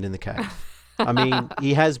gets ruined in the cave? I mean,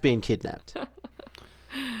 he has been kidnapped.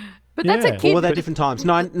 But that's a kid. Or were they different times?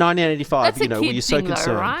 1985. That's a kid were you so thing,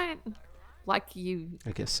 concerned? though, right? Like you.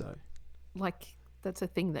 I guess so. Like, that's a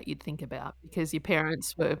thing that you'd think about because your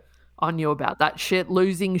parents were on you about that shit,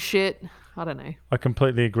 losing shit. I don't know. I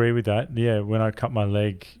completely agree with that. Yeah, when I cut my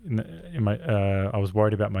leg, I was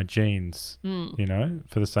worried about my jeans.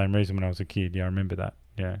 For the same reason when I was a kid. Yeah, I remember that.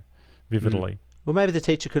 Yeah, vividly. Well, maybe the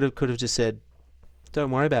teacher could have just said,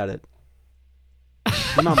 "Don't worry about it.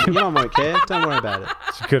 Your mum won't care. Don't worry about it."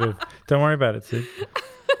 She could have. Don't worry about it, Sid.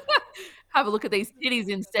 Have a look at these titties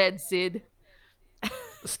instead, Sid.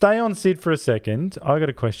 Stay on Sid for a second. I got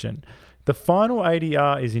a question. The final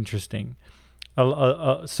ADR is interesting.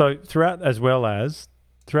 So throughout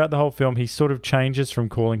the whole film, he sort of changes from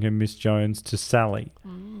calling her Miss Jones to Sally.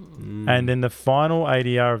 And then the final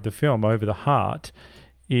ADR of the film, Over the Heart,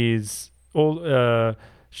 is all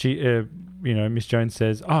Miss Jones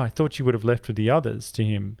says, "Oh, I thought you would have left with the others," to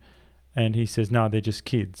him, and he says, "No, they're just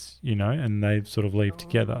kids," and they sort of leave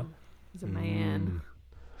together. He's a man.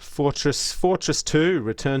 Fortress 2,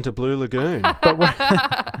 Return to Blue Lagoon.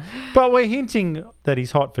 But we're hinting that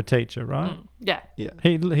he's hot for Teacher, right? Yeah.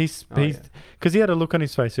 He's because he had a look on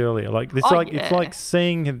his face earlier, like this, it's like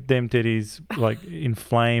seeing them titties like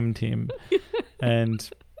inflamed him and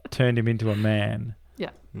turned him into a man. Yeah.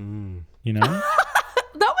 You know.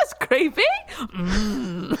 That was creepy.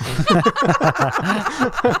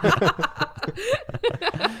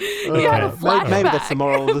 Maybe that's the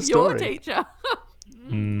moral of the story. Your teacher.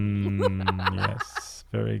 Yes,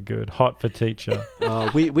 very good. Hot for Teacher.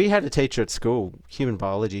 We had a teacher at school, human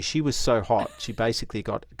biology. She was so hot, she basically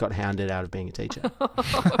got hounded out of being a teacher.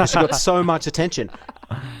 She got so much attention.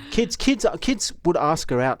 Kids would ask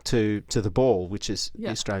her out to the ball, which is the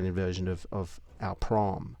Australian version of our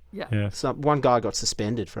prom. Yeah. Yes. So one guy got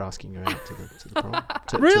suspended for asking her out to the prom.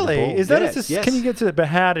 Really? To the ball. Is that yes. Can you get to it? But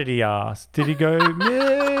how did he ask? Did he go,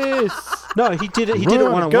 "Miss"? No, he did it. He did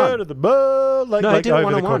it one on Go one. to the ball. No, he did it over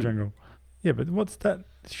one the on one. quadrangle. Yeah, but what's that?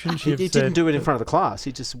 Shouldn't she have He said? didn't do it in front of the class.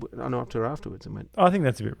 He just went up to her afterwards and went. I think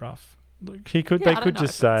that's a bit rough. Look, they could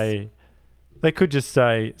just say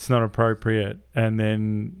it's not appropriate, and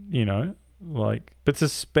then but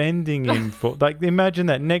suspending him for imagine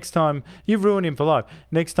that next time you've ruined him for life.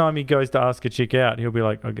 Next time he goes to ask a chick out, he'll be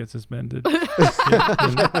like, "I get suspended."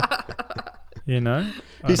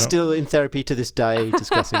 He's still in therapy to this day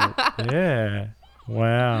discussing it. Yeah.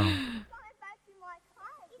 Wow.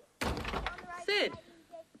 Sid,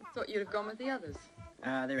 thought you'd have gone with the others.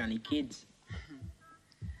 They're only kids.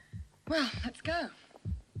 Well, let's go.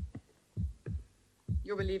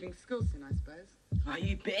 You'll be leaving school soon, I suppose. Oh,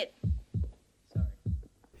 you bet.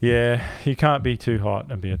 Yeah, you can't be too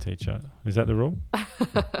hot and be a teacher. Is that the rule?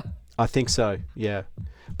 I think so. Yeah,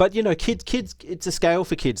 but kids. It's a scale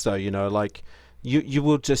for kids, though. Like you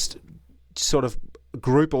will just sort of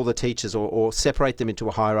group all the teachers or separate them into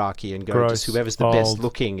a hierarchy and go just whoever's the best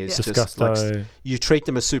looking is just like you treat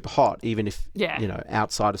them as super hot, even if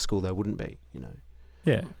outside of school they wouldn't be.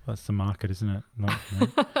 Yeah, that's the market, isn't it?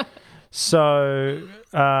 So,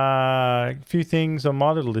 a few things on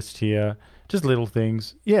my little list here. Just little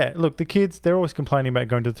things. Yeah, look, the kids, they're always complaining about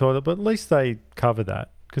going to the toilet, but at least they cover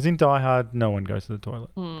that. Because in Die Hard, no one goes to the toilet.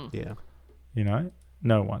 Yeah.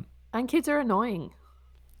 No one. And kids are annoying.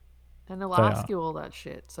 And they'll ask you all that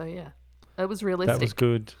shit. So, yeah, it was realistic. That was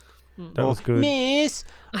good. That was good. "Miss,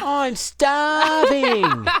 I'm starving."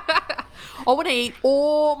 I want to eat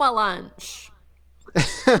all my lunch.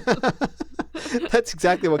 That's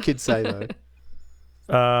exactly what kids say, though.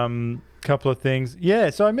 Couple of things.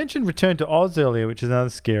 Yeah, so I mentioned Return to Oz earlier, which is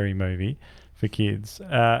another scary movie for kids.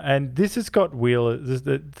 And this has got Wheelers.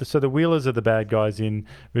 So the Wheelers are the bad guys in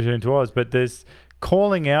Return to Oz, but there's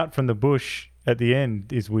calling out from the bush at the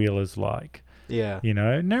end is Wheelers like. Yeah.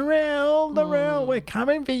 Narelle, we're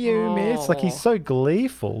coming for you, miss. Like, he's so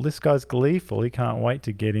gleeful. This guy's gleeful. He can't wait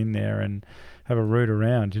to get in there and have a root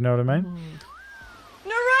around. You know what I mean?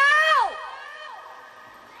 Narelle!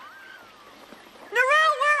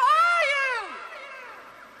 Narelle, where are you?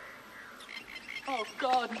 Oh,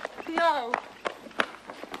 God, no.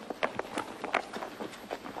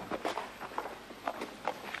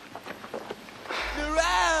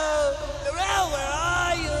 Narelle, where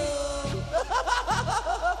are you?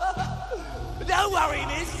 Don't worry,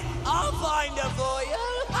 miss. I'll find her for you.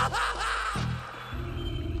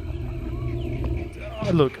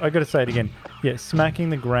 Look, I got to say it again. Yeah, smacking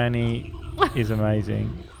the granny is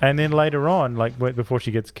amazing. And then later on, like before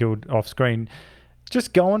she gets killed off screen,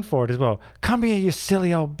 just going for it as well. "Come here, you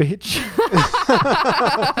silly old bitch."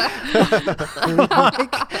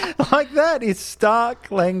 like that is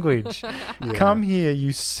stark language. Yeah. "Come here,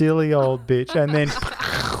 you silly old bitch," and then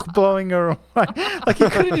blowing her away. Like, he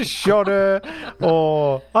could have just shot her,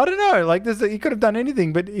 or I don't know. Like, he could have done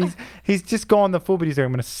anything, but he's just gone the full. But he's like,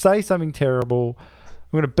 "I'm going to say something terrible.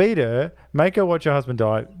 I'm going to beat her, make her watch her husband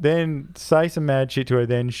die, then say some mad shit to her,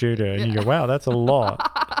 then shoot her." And you go, wow, that's a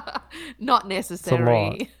lot. Not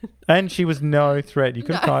necessary. It's a lot. And she was no threat. You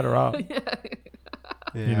could have tied her up. Yeah.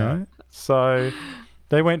 You know? So,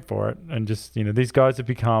 They went for it, and just these guys have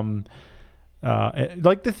become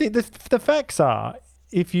like the facts are,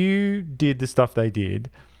 if you did the stuff they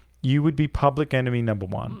did, you would be public enemy number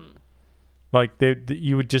one. Like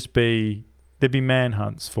you would just be, there'd be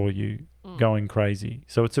manhunts for you going crazy.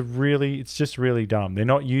 So it's just really dumb.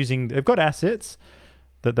 They've got assets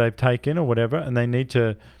that they've taken or whatever, and they need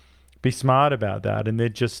to be smart about that. And they're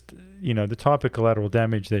just, the type of collateral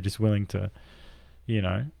damage they're just willing to,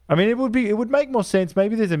 I mean, it would make more sense.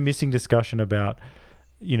 Maybe there's a missing discussion about,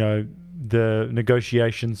 the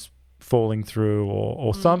negotiations falling through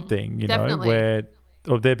or something, definitely. where,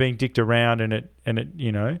 or they're being dicked around and it,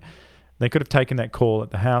 they could have taken that call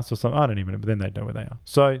at the house or something. I don't even know, but then they'd know where they are.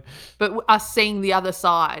 So, but us seeing the other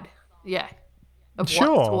side, of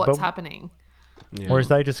what's happening. Yeah. Whereas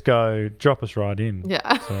they just go, drop us right in.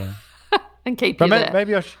 Yeah. So. And keep you there.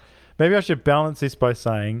 Maybe I should balance this by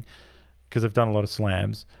saying, because I've done a lot of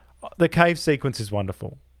slams, the cave sequence is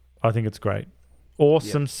wonderful. I think it's great.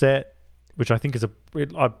 Awesome set, which I think is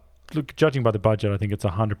judging by the budget, I think it's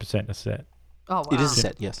 100% a set. Oh, wow. It is a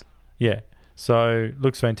set, yes. Yeah. So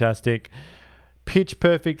looks fantastic. Pitch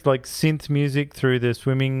perfect, like synth music through the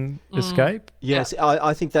swimming escape. Yes,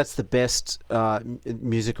 I think that's the best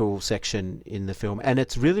musical section in the film. And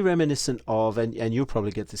it's really reminiscent of, and you'll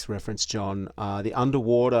probably get this reference, John, the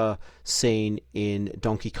underwater scene in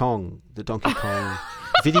Donkey Kong, the Donkey Kong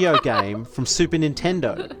video game from Super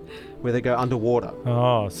Nintendo, where they go underwater.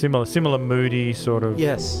 Oh, similar moody sort of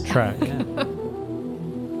track. Yeah.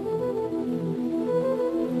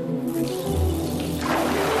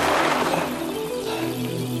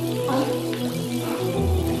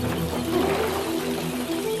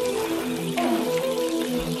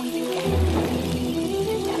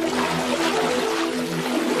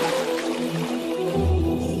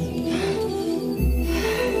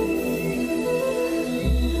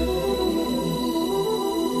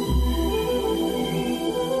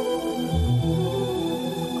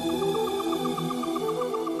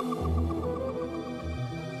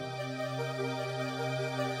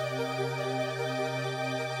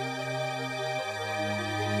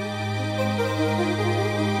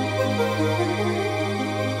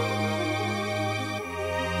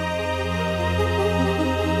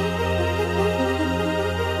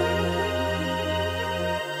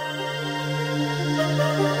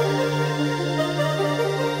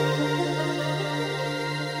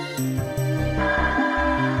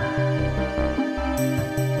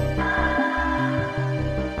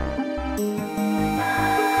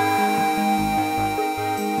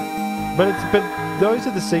 But those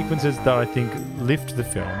are the sequences that I think lift the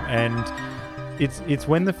film, and it's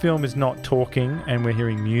when the film is not talking and we're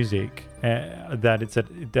hearing music that it's at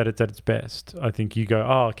its best. I think you go,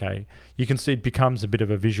 oh, okay. You can see it becomes a bit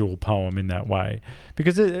of a visual poem in that way,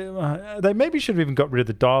 because they maybe should have even got rid of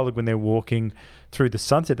the dialogue when they're walking through the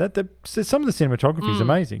sunset. Some of the cinematography is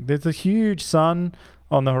amazing. There's a huge sun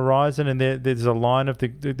on the horizon, and there's a line of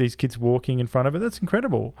these kids walking in front of it. That's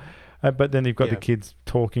incredible. But then you've got the kids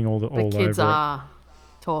talking all over it. The kids are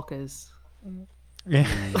talkers. Yeah.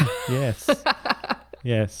 Yes.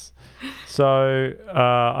 Yes. So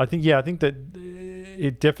I think that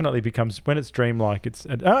it definitely becomes, when it's dreamlike,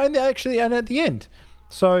 and at the end.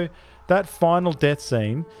 So that final death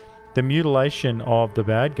scene, the mutilation of the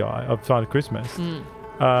bad guy of Father Christmas,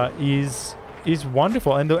 is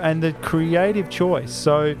wonderful, and the creative choice.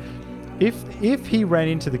 So if he ran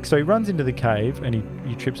into so he runs into the cave and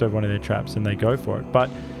he trips over one of their traps and they go for it,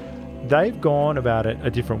 but they've gone about it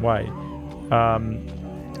a different way.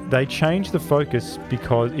 They change the focus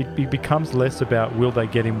because it becomes less about will they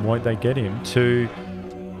get him, won't they get him, to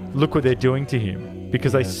look what they're doing to him,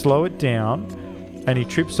 because they slow it down and he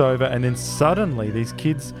trips over, and then suddenly these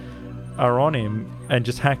kids are on him and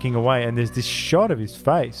just hacking away, and there's this shot of his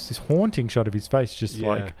face, this haunting shot of his face, just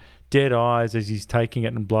like dead eyes as he's taking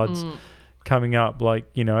it, and blood's coming up, like,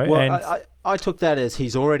 Well, and I took that as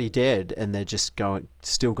he's already dead and they're just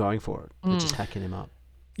still going for it. They're just hacking him up.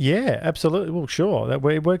 Yeah, absolutely. Well, sure,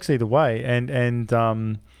 it works either way, and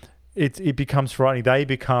it becomes frightening. They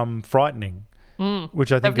become frightening,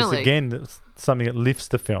 which I think is again something that lifts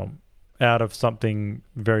the film out of something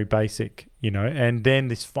very basic, And then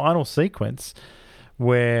this final sequence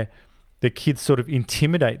where the kids sort of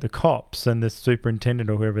intimidate the cops and the superintendent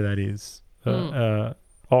or whoever that is out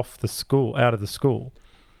of the school,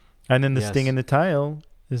 and then the sting in the tail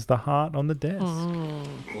is the heart on the desk.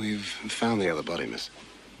 We've found the other body, miss.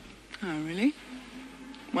 Oh, really?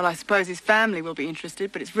 Well, I suppose his family will be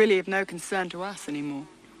interested, but it's really of no concern to us anymore.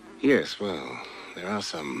 Yes, well, there are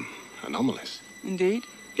some anomalies. Indeed?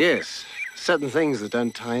 Yes, certain things that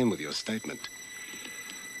don't tie in with your statement.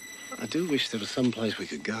 I do wish there was some place we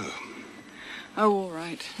could go. Oh, all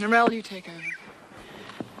right. Narelle, you take over.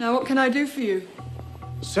 Now, what can I do for you?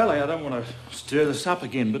 Sally, I don't want to stir this up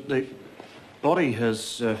again, but the body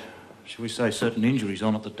has, shall we say, certain injuries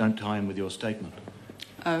on it that don't tie in with your statement.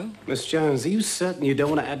 Oh? Miss Jones, are you certain you don't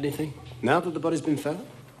want to add anything? Now that the body's been found?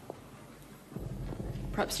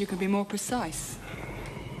 Perhaps you can be more precise.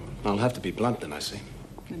 I'll have to be blunt then, I see.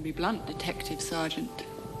 Then be blunt, Detective Sergeant.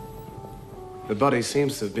 The body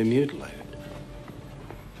seems to have been mutilated.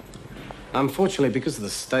 Unfortunately, because of the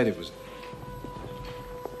state it was...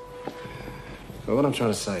 Well, what I'm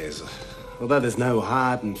trying to say is, although there's no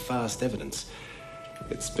hard and fast evidence,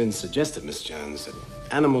 it's been suggested, Miss Jones, that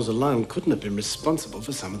animals alone couldn't have been responsible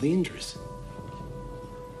for some of the injuries.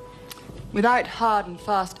 Without hard and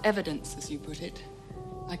fast evidence, as you put it,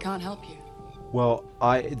 I can't help you. Well,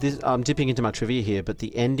 I'm dipping into my trivia here, but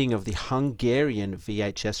the ending of the Hungarian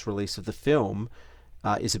VHS release of the film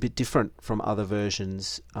is a bit different from other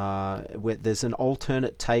versions, where there's an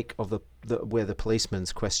alternate take of where the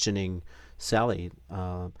policeman's questioning Sally,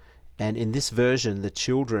 and in this version, the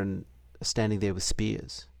children are standing there with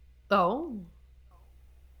spears. Oh.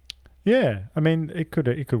 Yeah, I mean, it could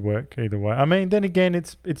work either way. I mean, then again,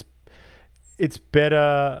 it's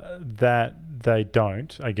better that they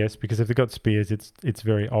don't, I guess, because if they've got spears, it's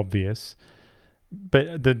very obvious.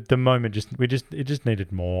 But the moment it just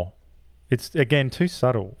needed more. It's again too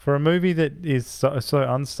subtle for a movie that is so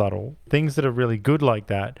unsubtle. Things that are really good like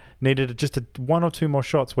that needed just one or two more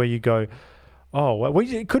shots where you go, oh, well,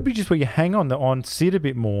 it could be just where you hang on Sid a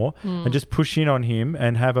bit more and just push in on him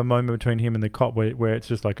and have a moment between him and the cop where it's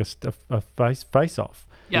just like a face off.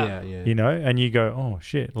 Yeah. You know, and you go, oh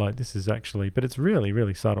shit, like this is actually, but it's really,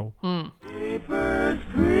 really subtle. Creepers,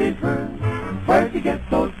 creepers, where'd you get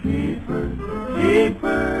those creepers?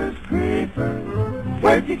 Creepers, creepers,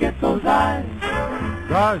 where'd you get those eyes?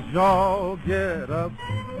 Gosh, y'all get up,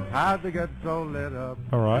 how'd they get so lit up?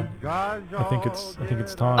 All right, I think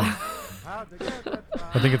it's time.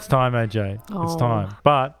 I think it's time, AJ. It's time.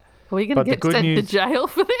 But are we going to get sent to jail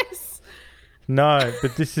for this? No,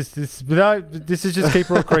 but this is just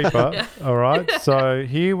Keeper or Creeper. Yeah. All right. So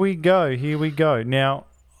here we go. Now,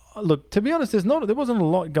 look, to be honest, there wasn't a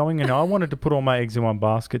lot going in. I wanted to put all my eggs in one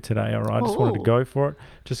basket today. All right. I just wanted to go for it.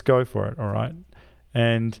 Just go for it. All right.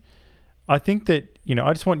 And I think that,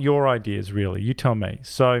 I just want your ideas, really. You tell me.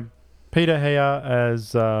 So Peter here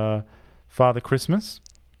as Father Christmas.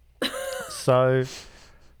 So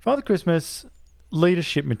Father Christmas,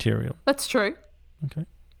 leadership material. That's true. Okay.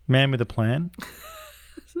 Man with a plan.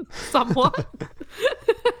 Somewhat.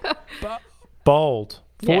 Bold.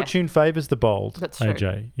 Fortune favours the bold. That's true.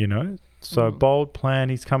 AJ, So bold plan.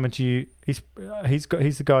 He's coming to you. He's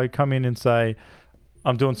the guy who come in and say,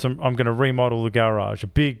 I'm going to remodel the garage. A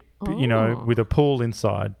big, with a pool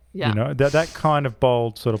inside. Yeah. That kind of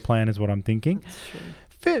bold sort of plan is what I'm thinking. That's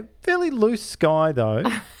true. Fairly loose sky though.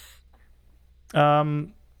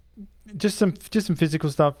 Just some physical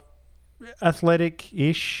stuff.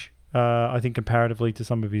 Athletic-ish, I think, comparatively to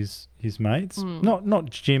some of his mates.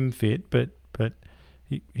 Not gym fit, but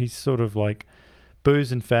he's sort of like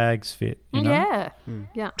booze and fags fit. Yeah,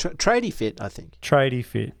 yeah. Tradie fit, I think. Tradie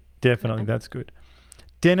fit, definitely. That's good.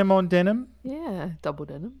 Denim on denim. Yeah, double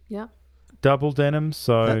denim. Yeah. Double denim.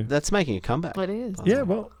 So that's making a comeback. It is. Yeah,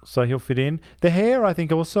 well, so he'll fit in. The hair, I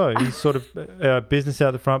think, also. He's sort of business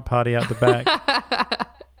out the front, party out the back.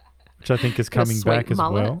 Which I think is coming back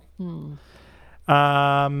mullet. As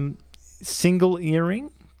well. Single earring,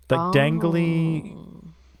 like dangly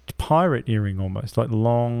pirate earring almost, like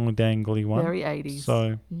long dangly one. Very 80s.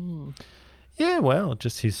 So, yeah, well,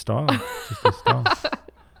 just his style.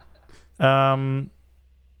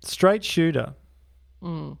 Straight shooter.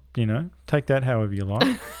 Take that however you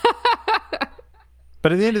like.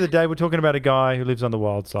 But at the end of the day, we're talking about a guy who lives on the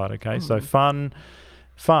wild side, okay? So fun.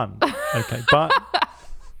 Okay, but...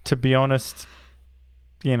 To be honest,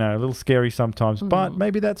 a little scary sometimes, but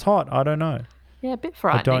maybe that's hot. I don't know. Yeah, a bit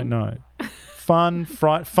frightening. I don't know. Fun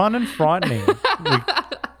and frightening.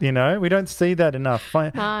 We don't see that enough.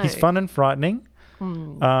 No. He's fun and frightening.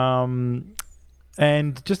 And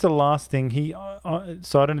just the last thing,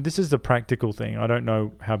 so I don't know. This is the practical thing. I don't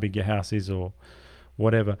know how big your house is or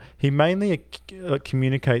whatever. He mainly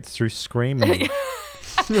communicates through screaming.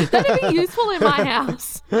 That'd be useful in my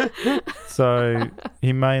house. So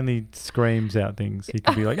he mainly screams out things. He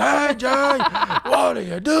could be like, "Hey, Jay, what are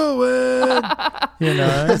you doing?"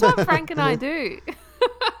 That's what Frank and I do.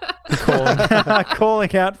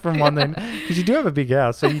 Calling out from one end, because you do have a big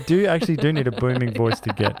house, so you do need a booming voice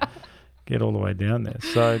to get get all the way down there.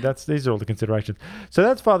 So these are all the considerations. So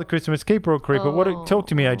that's Father Christmas, Keeper or Creeper. Talk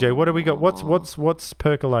to me, AJ. What do we got? What's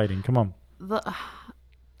percolating? Come on.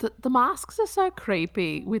 The masks are so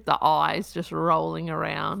creepy with the eyes just rolling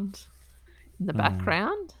around in the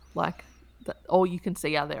background. Like, all you can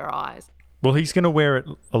see are their eyes. Well, he's going to wear it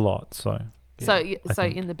a lot, so. Yeah, so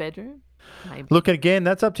in the bedroom, maybe. Look, again,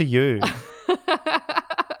 that's up to you.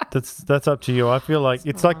 That's up to you. I feel like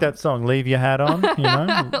it's like that song, "Leave Your Hat On," you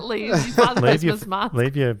know. Leave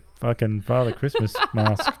your fucking Father Christmas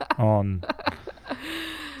mask on.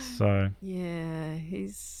 So. Yeah,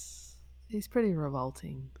 he's pretty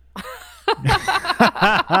revolting.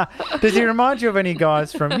 Does he remind you of any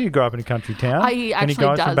guys from? You grew up in a country town. He any actually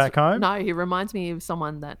guys does. from back home? No, he reminds me of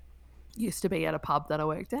someone that used to be at a pub that I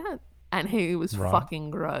worked at, and he was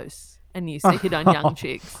fucking gross and used to hit on young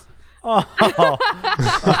chicks. So yeah,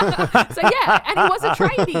 and he was a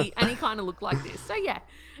tradie, and he kind of looked like this. So yeah,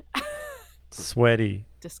 sweaty,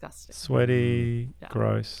 disgusting,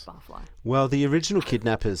 gross. Barfly. Well, the original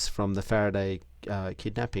kidnappers from the Faraday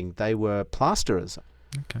kidnapping, they were plasterers.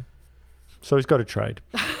 Okay, so he's got a trade.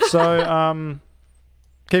 So,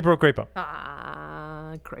 Keeper or Creeper?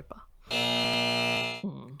 Creeper.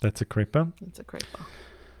 That's a creeper. It's a creeper.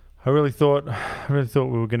 I really thought we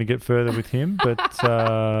were going to get further with him, but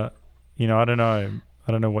I don't know.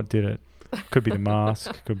 I don't know what did it. Could be the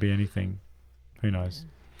mask. Could be anything. Who knows?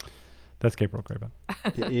 That's Keeper or Creeper.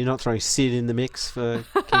 You're not throwing Sid in the mix for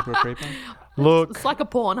Keeper or Creeper? Look, it's like a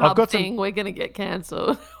Pornhub thing. We're going to get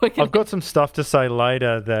cancelled. I've got some stuff to say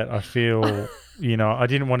later that I feel, I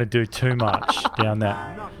didn't want to do too much down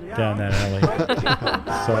that alley.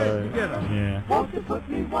 So, yeah. Won't you put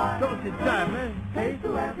me wine? Don't you dime me. Pay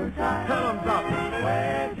to advertise. Tell 'em about me.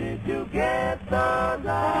 Where did you get the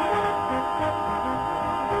line?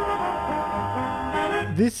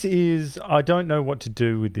 This is, I don't know what to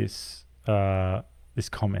do with this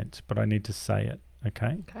comment, but I need to say it,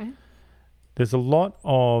 okay? Okay. There's a lot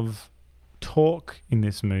of talk in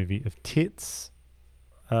this movie of tits.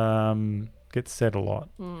 Gets said a lot,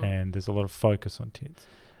 and there's a lot of focus on tits.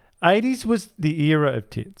 80s was the era of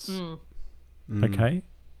tits. Okay?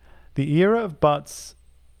 The era of butts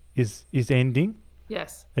is ending.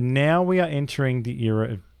 Yes. And now we are entering the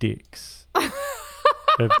era of dicks.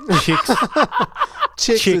 Of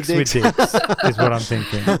chicks with dicks is what I'm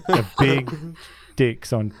thinking. Of big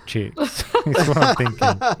dicks on chicks is what I'm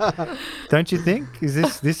thinking. Don't you think?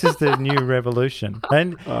 This is the new revolution?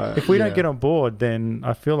 And if we don't get on board, then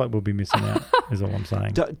I feel like we'll be missing out. Is all I'm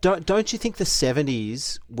saying. Don't you think the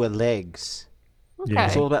 70s were legs? Okay. It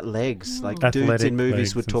was all about legs. Like Athletic dudes in movies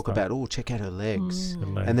legs would and talk stuff. about, check out her legs. The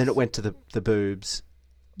legs. And then it went to the boobs.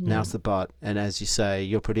 Now it's the butt. And as you say,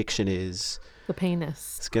 your prediction is the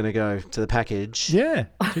penis. It's going to go to the package. Yeah,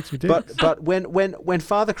 chicks with dicks. But when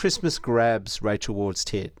Father Christmas grabs Rachel Ward's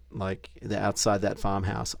tit, like outside that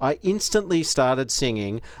farmhouse, I instantly started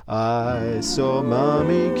singing, I saw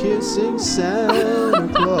Mommy kissing Santa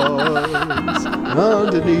Claus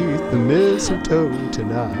underneath the mistletoe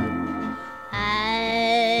tonight.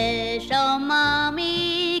 I saw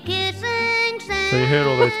Mommy kissing Santa. So you heard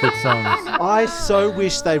all those good songs. I so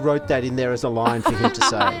wish they wrote that in there as a line for him to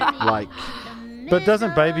say. Like, but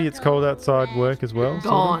doesn't Baby It's Cold Outside work as well?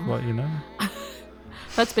 Gone. Sort of? Like,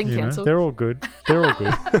 That's been cancelled. They're all good. They're all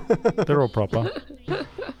good. They're all proper.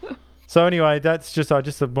 So anyway, that's just I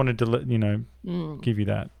just wanted to let give you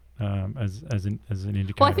that as an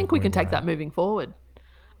indicator. Well, I think we can take that moving forward.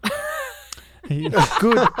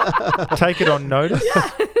 Good. Take it on notice.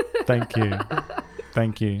 Thank you.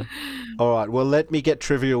 All right, well, let me get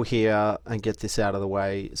trivial here and get this out of the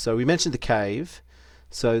way. So we mentioned the cave.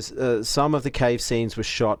 So some of the cave scenes were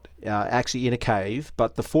shot actually in a cave,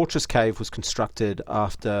 but the fortress cave was constructed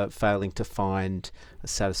after failing to find a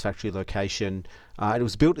satisfactory location. It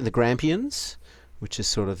was built in the Grampians, which is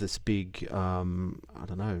sort of this big,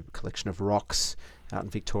 collection of rocks out in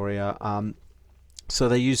Victoria. So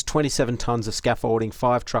they used 27 tons of scaffolding,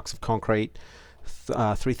 5 trucks of concrete,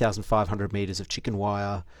 3,500 metres of chicken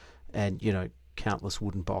wire, and, countless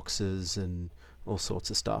wooden boxes and all sorts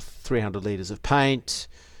of stuff. 300 litres of paint.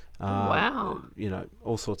 Wow.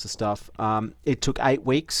 All sorts of stuff. It took 8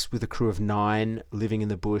 weeks with a crew of 9 living in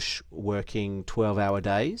the bush, working 12-hour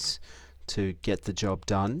days to get the job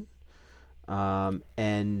done.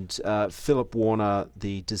 And Philip Warner,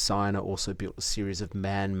 the designer, also built a series of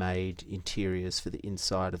man-made interiors for the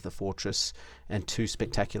inside of the fortress and 2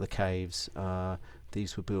 spectacular caves.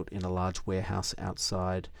 These were built in a large warehouse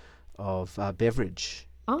outside of Beveridge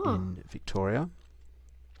in Victoria.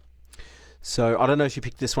 So I don't know if you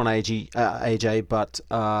picked this one, AJ, but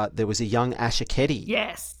there was a young Asher Keddy.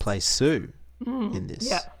 Yes. Plays Sue. in this.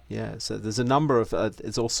 Yeah. Yeah. So there's a number of.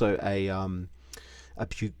 There's also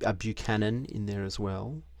a Buchanan in there as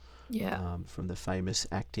well. Yeah. From the famous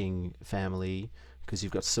acting family, because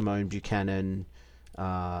you've got Simone Buchanan,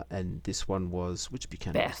 and this one was which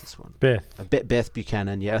Buchanan was this one? Beth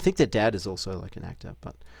Buchanan. Yeah, I think their dad is also like an actor,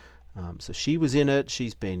 but so she was in it.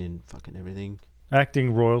 She's been in fucking everything.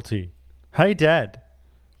 Acting royalty. Hey Dad.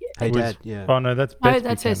 Hey Dad. Yeah. Oh no, that's Oh, Beth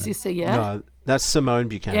that's her Buchanan. sister. Yeah. No, that's Simone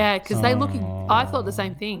Buchanan. Yeah, because they look. I thought the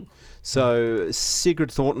same thing. So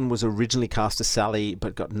Sigrid Thornton was originally cast as Sally,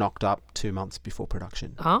 but got knocked up 2 months before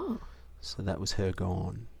production. Oh. So that was her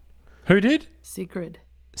gone. Who did? Sigrid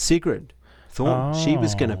Thornton. She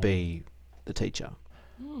was going to Oh. be the teacher.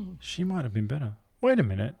 She might have been better. Wait a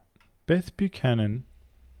minute. Beth Buchanan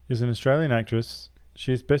is an Australian actress.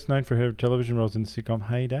 She is best known for her television roles in the sitcom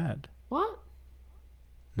Hey Dad. What?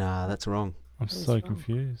 Nah, that's wrong. I'm so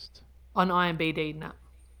confused. On IMDb, no. It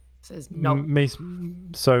says no.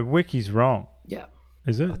 So Wiki's wrong. Yeah.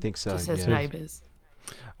 Is it? I think so. It says yeah. Neighbours.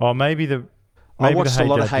 Oh, maybe the. I Maybe watched the a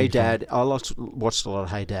lot of Dad Hey thing's wrong. Dad. I watched a lot of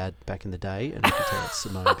Hey Dad back in the day, and I could tell it's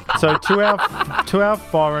Simone Buchanan. So to our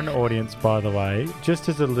foreign audience, by the way, just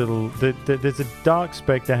as a little, there's a dark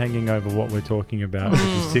spectre hanging over what we're talking about, which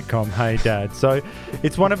is sitcom Hey Dad. So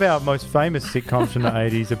it's one of our most famous sitcoms from the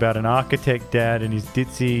 80s about an architect dad and his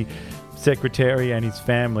ditzy secretary and his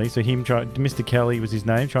family. So Mr. Kelly was his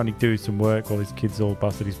name, trying to do some work while his kids all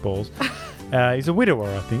busted his balls. He's a widower,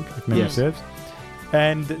 I think, if memory serves.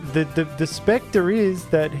 And the spectre is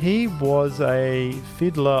that he was a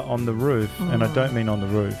fiddler on the roof, and I don't mean on the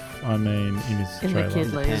roof. I mean in his trailer. the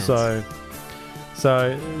kid leaves. So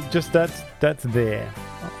just that's there.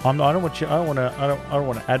 I don't want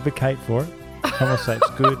to advocate for it. I don't want to say it's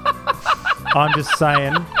good. I'm just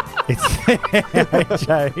saying it's there,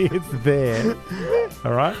 AJ. It's there.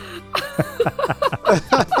 All right.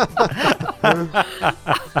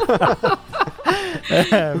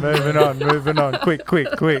 Moving on. Quick.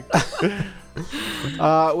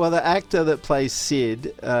 Well, the actor that plays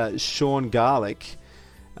Sid, Sean Garlick,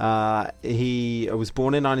 he was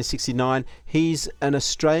born in 1969. He's an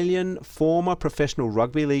Australian former professional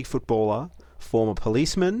rugby league footballer, former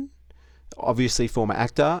policeman, obviously former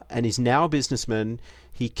actor, and he's now a businessman.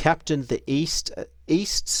 He captained the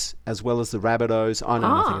Easts as well as the Rabbitohs. I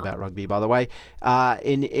know nothing about rugby, by the way.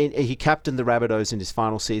 He captained the Rabbitohs in his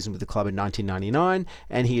final season with the club in 1999,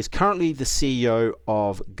 and he is currently the CEO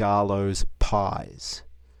of Garlow's Pies.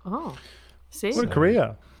 Oh, see? What a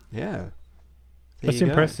career. Yeah. That's you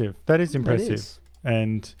go. impressive. That is impressive. is.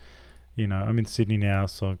 And, I'm in Sydney now,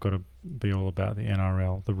 so I've got to be all about the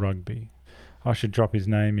NRL, the rugby. I should drop his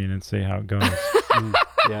name in and see how it goes.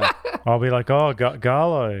 Yeah. I'll be like,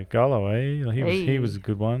 Garlow, eh? He was a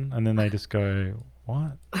good one. And then they just go,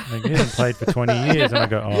 what? Like, he hasn't played for 20 years. And I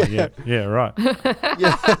go, oh, yeah, right.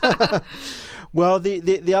 Yeah. Well,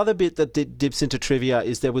 the other bit that dips into trivia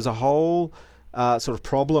is there was a whole sort of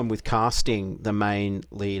problem with casting the main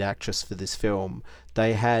lead actress for this film.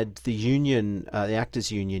 They had the union, the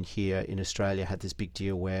Actors Union here in Australia had this big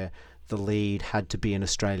deal where the lead had to be an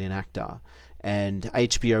Australian actor. And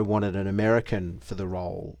HBO wanted an American for the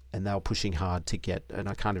role, and they were pushing hard to get, and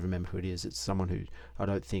I can't even remember who it is. It's someone who I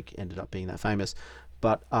don't think ended up being that famous.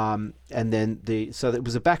 But and then so it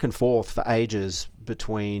was a back and forth for ages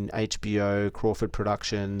between HBO, Crawford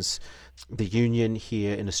Productions, the Union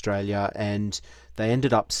here in Australia, and they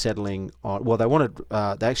ended up settling on. Well,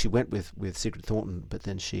 they actually went with Sigrid Thornton, but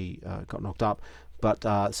then she got knocked up. But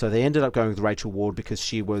so they ended up going with Rachel Ward because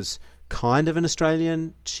she was kind of an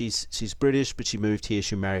Australian. She's British, but she moved here.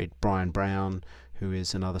 She married Brian Brown, who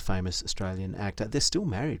is another famous Australian actor. They're still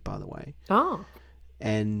married, by the way. Oh.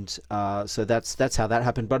 And so that's how that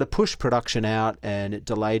happened. But it pushed production out, and it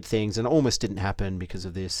delayed things, and almost didn't happen because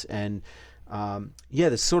of this. And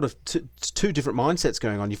there's sort of two different mindsets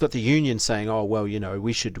going on. You've got the union saying, "Oh, well,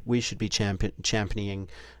 we should be championing,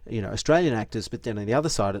 Australian actors," but then on the other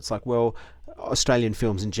side, it's like, well, Australian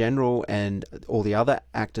films in general and all the other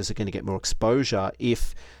actors are going to get more exposure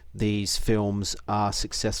if these films are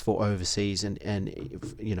successful overseas and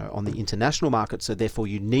on the international market. So therefore,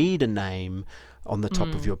 you need a name on the top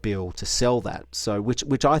of your bill to sell that. So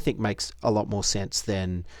which I think makes a lot more sense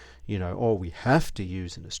than we have to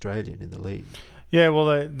use an Australian in the lead. Yeah, well,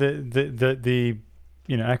 the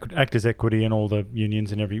Actors Equity and all the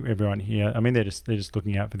unions and everyone here. I mean, they're just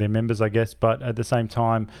looking out for their members, I guess. But at the same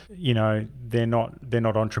time, they're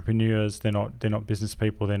not entrepreneurs. They're not business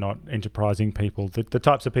people. They're not enterprising people. The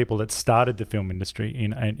types of people that started the film industry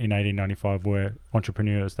in 1895 were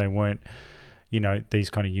entrepreneurs. They weren't these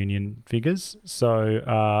kind of union figures. So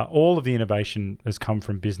all of the innovation has come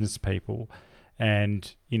from business people.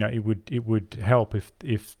 and it would help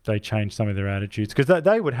if they changed some of their attitudes, because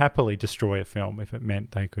they would happily destroy a film if it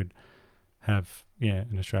meant they could have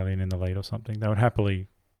an Australian in the lead or something. They would happily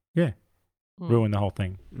ruin the whole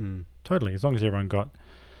thing. Totally, as long as everyone got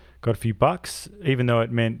a few bucks, even though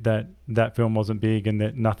it meant that film wasn't big and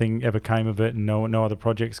that nothing ever came of it and no other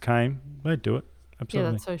projects came, they'd do it. Absolutely.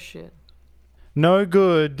 Yeah, that's so shit. No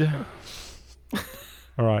good.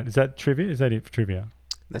 All right, is that trivia? Is that it for trivia?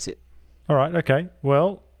 That's it. All right, okay.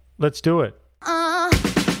 Well, let's do it.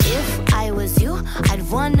 If I was you, I'd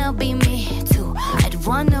wanna be me too. I'd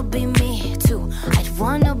wanna be me too. I'd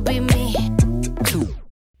wanna be me too.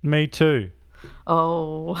 Me too.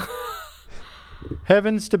 Oh.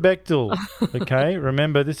 Heavens to Bechdel. Okay,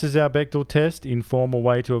 remember, this is our Bechdel test, informal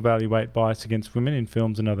way to evaluate bias against women in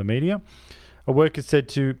films and other media. A work is said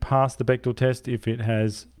to pass the Bechdel test if it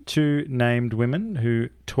has two named women who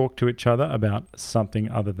talk to each other about something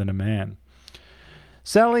other than a man.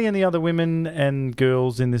 Sally and the other women and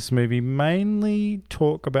girls in this movie mainly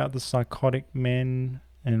talk about the psychotic men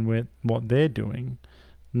and what they're doing,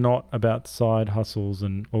 not about side hustles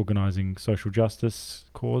and organising social justice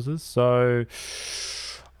causes. So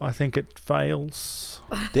I think it fails.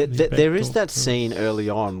 There is that scene early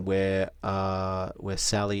on where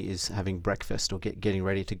Sally is having breakfast or getting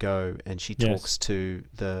ready to go, and she talks to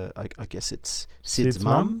I guess it's Sid's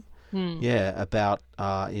mum. Yeah, about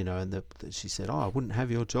and she said, "Oh, I wouldn't have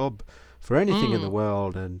your job for anything in the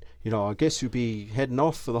world, and I guess you'll be heading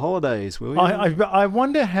off for the holidays, will you?" I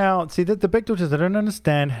wonder how. See, that the Bechdel test, I don't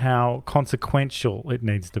understand how consequential it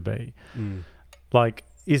needs to be. Like,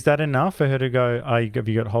 is that enough for her to go, have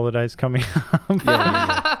you got holidays coming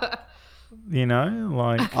up?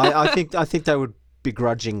 I think they would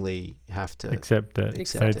begrudgingly have to accept it.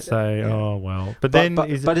 Accept They'd say, "Oh well," but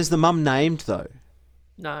is the mum named though?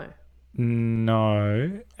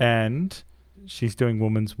 No, and she's doing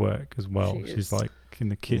woman's work as well. She's like in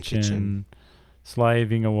the kitchen,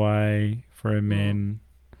 slaving away for her men.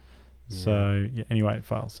 So anyway, it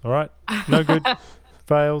fails. All right, no good,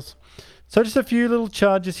 fails. So just a few little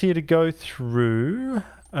charges here to go through.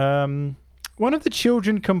 One of the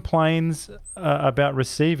children complains about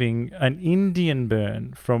receiving an Indian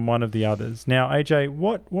burn from one of the others. Now, AJ,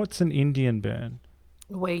 what's an Indian burn?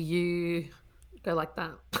 Where you go like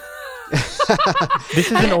that.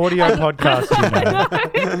 This is an audio podcast,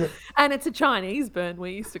 And it's a Chinese burn,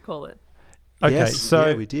 we used to call it. Okay,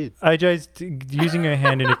 so we did. AJ's using her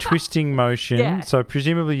hand in a twisting motion. Yeah. So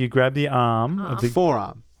presumably you grab the arm of the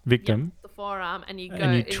forearm victim. The forearm, and you go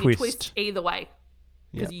And you you twist. twist either way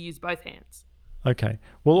because you use both hands. Okay.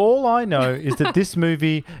 Well, all I know is that this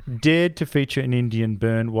movie dared to feature an Indian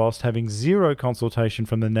burn whilst having zero consultation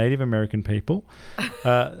from the Native American people.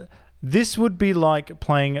 This would be like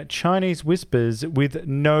playing Chinese Whispers with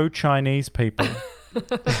no Chinese people.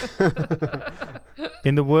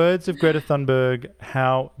 In the words of Greta Thunberg,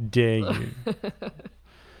 how dare you?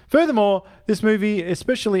 Furthermore, this movie,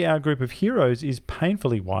 especially our group of heroes, is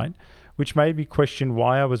painfully white, which made me question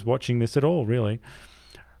why I was watching this at all, really.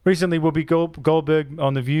 Recently, Whoopi Goldberg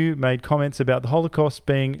on The View made comments about the Holocaust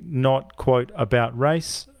being not, quote, about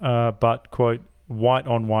race, but, quote,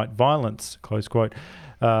 white-on-white violence, close quote,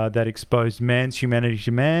 that exposed man's humanity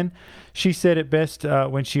to man. She said it best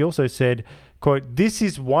when she also said, quote, "This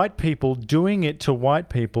is white people doing it to white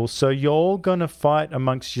people, so you're all going to fight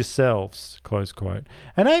amongst yourselves," close quote.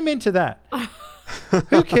 And amen to that.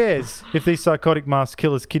 Who cares if these psychotic masked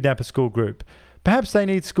killers kidnap a school group? Perhaps they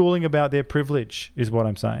need schooling about their privilege, is what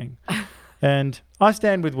I'm saying. And I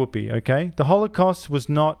stand with Whoopi, okay? The Holocaust was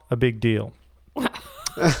not a big deal.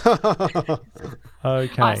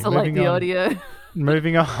 Okay. Isolate the audio.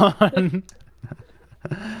 Moving on.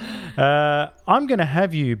 I'm going to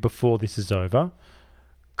have you before this is over.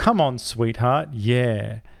 Come on, sweetheart.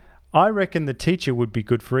 Yeah. I reckon the teacher would be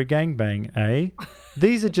good for a gangbang, eh?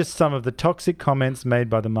 These are just some of the toxic comments made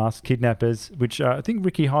by the masked kidnappers, which I think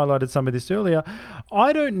Ricky highlighted some of this earlier.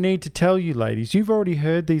 I don't need to tell you, ladies. You've already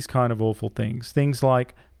heard these kind of awful things. Things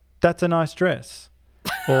like, "That's a nice dress."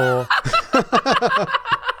 Or,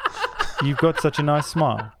 "You've got such a nice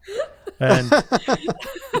smile." And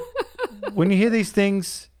when you hear these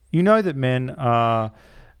things, you know that men are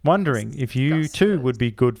wondering if you too would be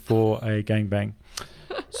good for a gangbang.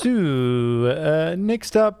 So,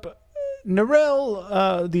 next up,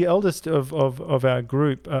 Narelle, the eldest of our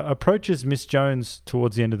group, approaches Miss Jones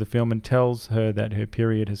towards the end of the film and tells her that her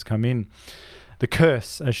period has come in. the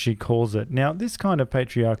curse, as she calls it. Now, this kind of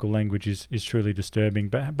patriarchal language is truly disturbing,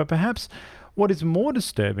 but perhaps what is more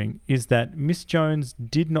disturbing is that Miss Jones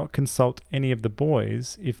did not consult any of the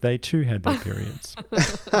boys if they too had their periods.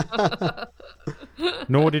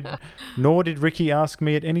 Nor did Ricky ask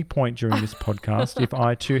me at any point during this podcast if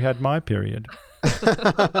I too had my period.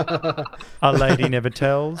 A lady never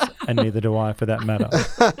tells, and neither do I for that matter.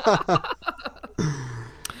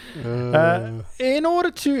 In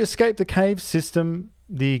order to escape the cave system,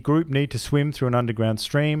 the group need to swim through an underground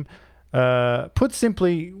stream. Put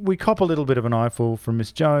simply, we cop a little bit of an eyeful from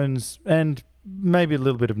Miss Jones and maybe a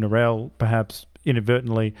little bit of Narelle, perhaps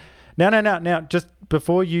inadvertently. Now, just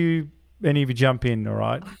before any of you jump in, all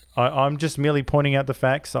right? I'm just merely pointing out the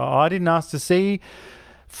facts. I didn't ask to see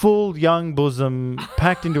full young bosom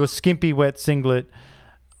packed into a skimpy wet singlet.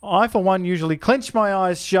 I, for one, usually clench my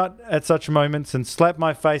eyes shut at such moments and slap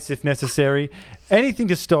my face if necessary. Anything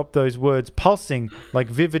to stop those words pulsing like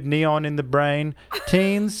vivid neon in the brain.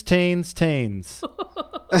 Teens, teens, teens.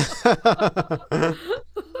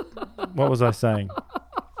 What was I saying?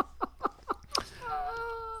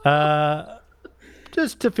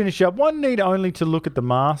 Just to finish up, one need only to look at the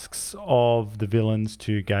masks of the villains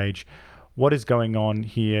to gauge what is going on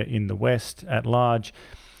here in the West at large.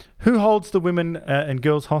 Who holds the women and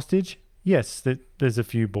girls hostage? Yes, there's a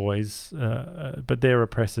few boys, but they're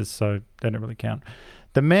oppressors, so they don't really count.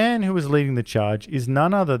 The man who is leading the charge is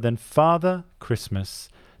none other than Father Christmas,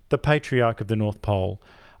 the patriarch of the North Pole,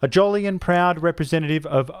 a jolly and proud representative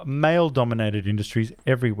of male-dominated industries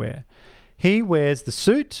everywhere. He wears the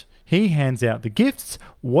suit, he hands out the gifts.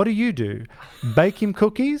 What do? Bake him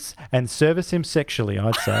cookies and service him sexually,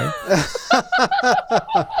 I'd say.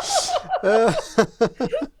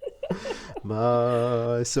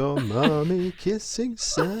 I saw Mommy kissing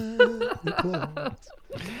Santa Claus.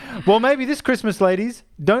 Well, maybe this Christmas, ladies,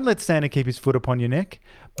 don't let Santa keep his foot upon your neck.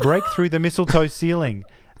 Break through the mistletoe ceiling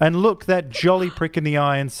and look that jolly prick in the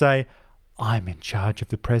eye and say, I'm in charge of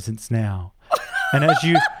the presents now. And as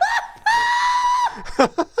you...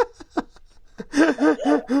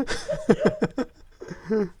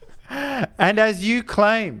 And as you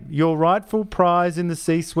claim your rightful prize in the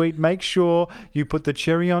C-suite, make sure you put the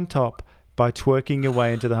cherry on top by twerking your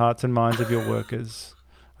way into the hearts and minds of your workers.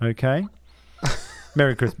 Okay?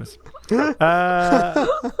 Merry Christmas.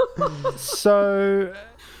 So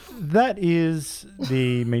that is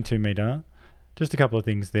the Me Too Meter. Just a couple of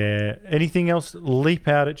things there. Anything else leap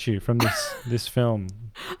out at you from this film?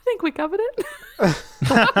 I think we covered it.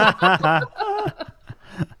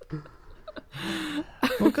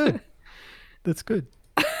 Well, good. That's good.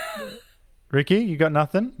 Ricky, you got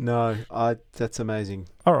nothing? No, that's amazing.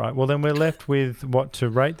 All right. Well, then we're left with what to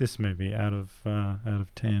rate this movie out of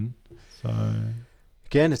 10. So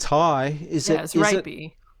again, it's high. It's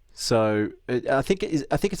rapey. So I think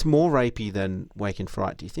it's more rapey than Wake in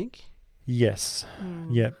Fright. Do you think? Yes.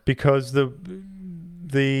 Yeah, because the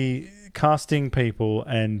casting people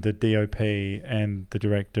and the DOP and the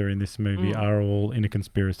director in this movie are all in a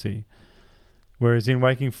conspiracy. Whereas in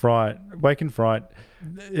Wake in Fright,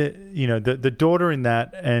 the daughter in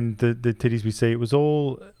that and the titties we see, it was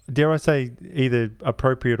all, dare I say, either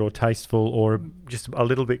appropriate or tasteful or just a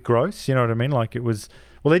little bit gross. You know what I mean? Like it was.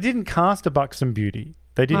 Well, they didn't cast a buxom beauty.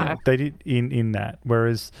 They didn't. No. They did in that.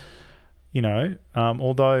 Whereas,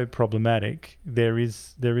 although problematic, there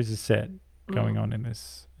is a set going on in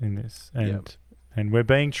this, and we're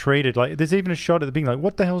being treated like. There's even a shot at the beginning. Like,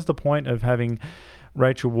 what the hell's the point of having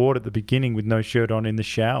Rachel Ward at the beginning with no shirt on in the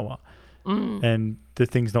shower and the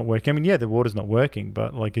thing's not working? I mean, yeah, the water's not working,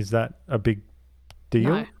 but like, is that a big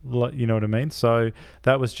deal? No. Like, you know what I mean? So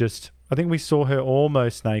that was just, I think we saw her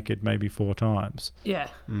almost naked maybe 4 times. Yeah.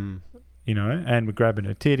 And we're grabbing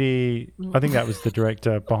her titty. I think that was the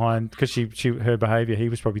director behind, because her behaviour, he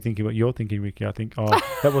was probably thinking what you're thinking, Ricky. I think,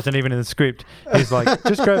 that wasn't even in the script. He's like,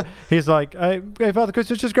 hey, Father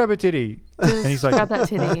Christmas, just grab her titty. And he's like, grab that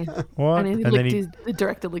titty. What? And then the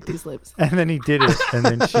director licked his lips. And then he did it. And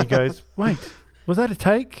then she goes, wait, was that a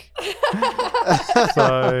take?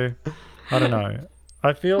 So, I don't know.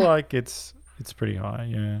 I feel like it's pretty high,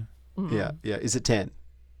 yeah. Yeah. Is it 10?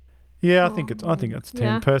 Yeah, I think it's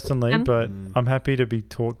 10 personally, but I'm happy to be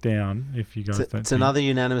talked down if you guys don't. It's another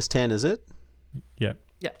unanimous 10, is it? Yeah.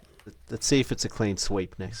 Yeah. Let's see if it's a clean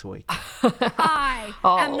sweep next week. I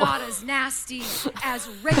am not as nasty as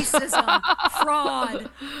racism, fraud,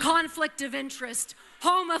 conflict of interest,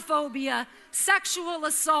 homophobia, sexual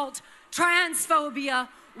assault, transphobia,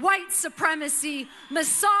 white supremacy,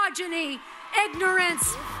 misogyny,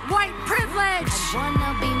 ignorance, white privilege. I'd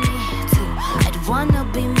wanna be me too. I'd wanna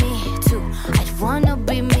be me too. I'd wanna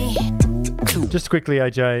be me too. Just quickly,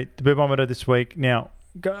 AJ, the boobometer this week. Now,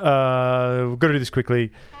 we've got to do this quickly.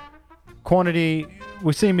 Quantity,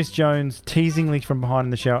 we see Miss Jones teasingly from behind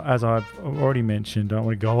in the shower, as I've already mentioned. I don't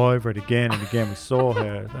want to go over it again and again. We saw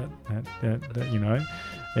her, had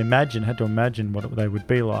to imagine what they would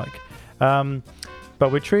be like. But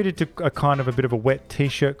we're treated to a kind of a bit of a wet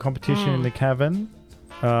T-shirt competition in the cavern.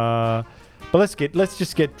 But let's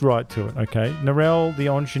just get right to it, okay? Narelle, the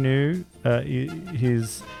ingenue,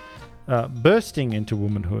 is bursting into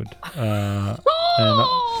womanhood.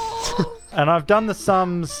 And I've done the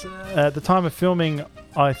sums at the time of filming.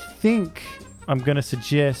 I think I'm going to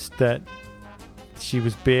suggest that she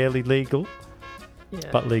was barely legal,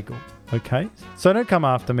 but legal. Okay, so don't come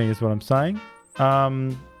after me, is what I'm saying.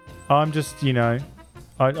 I'm just,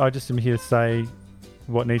 I just am here to say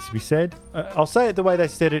what needs to be said. I'll say it the way they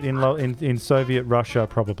said it in Soviet Russia,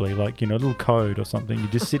 probably, like, a little code or something. You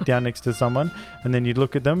just sit down next to someone, and then you'd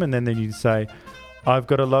look at them, and then you'd say, "I've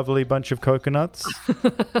got a lovely bunch of coconuts."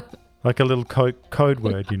 Like a little code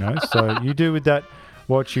word, So you do with that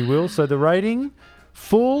what you will. So the rating,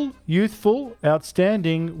 full, youthful,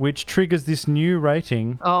 outstanding, which triggers this new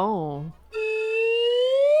rating. Oh.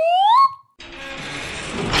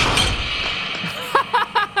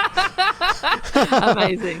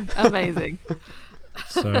 Amazing.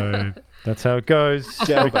 So that's how it goes,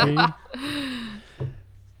 Jackie.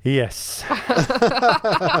 Yes.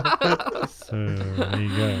 So there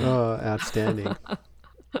you go. Oh, outstanding.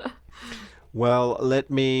 Well, let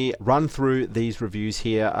me run through these reviews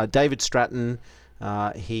here. David Stratton,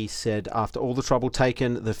 he said, after all the trouble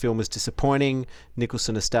taken, the film is disappointing.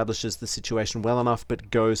 Nicholson establishes the situation well enough,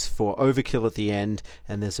 but goes for overkill at the end,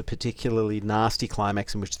 and there's a particularly nasty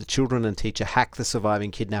climax in which the children and teacher hack the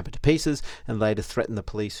surviving kidnapper to pieces and later threaten the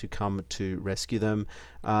police who come to rescue them.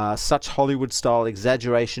 Such Hollywood-style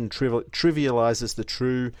exaggeration trivializes the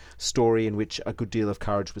true story in which a good deal of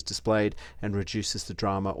courage was displayed and reduces the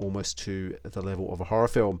drama almost to the level of a horror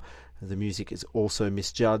film. The music is also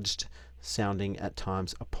misjudged, sounding at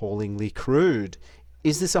times appallingly crude.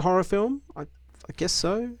 Is this a horror film? I guess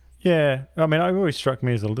so. Yeah. I mean, it always struck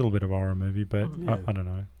me as a little bit of a horror movie, but I don't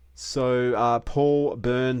know. So Paul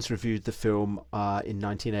Burns reviewed the film in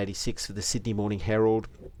 1986 for the Sydney Morning Herald.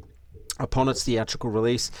 Upon its theatrical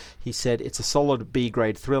release, he said, "It's a solid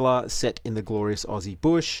B-grade thriller set in the glorious Aussie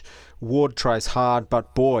bush. Ward tries hard,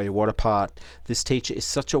 but boy, what a part. This teacher is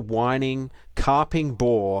such a whining, carping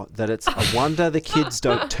bore that it's a wonder the kids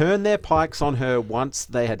don't turn their pikes on her once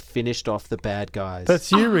they had finished off the bad guys."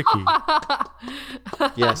 That's you, Ricky.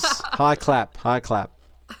 Yes. High clap.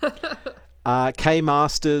 Kay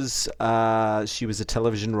Masters, she was a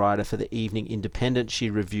television writer for the Evening Independent.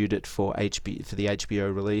 She reviewed it for the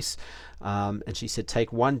HBO release. And she said,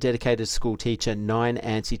 take one dedicated school teacher, 9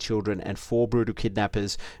 antsy children, and 4 brutal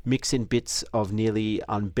kidnappers, mix in bits of nearly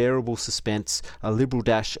unbearable suspense, a liberal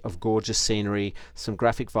dash of gorgeous scenery, some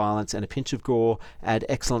graphic violence, and a pinch of gore, add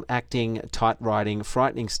excellent acting, tight writing,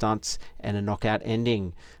 frightening stunts, and a knockout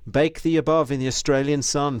ending. Bake the above in the Australian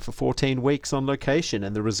sun for 14 weeks on location,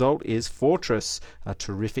 and the result is Fortress, a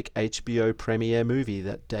terrific HBO premiere movie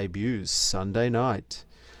that debuts Sunday night.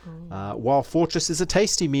 While Fortress is a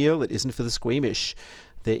tasty meal, it isn't for the squeamish.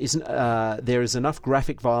 There is enough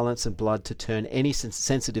graphic violence and blood to turn any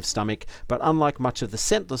sensitive stomach, but unlike much of the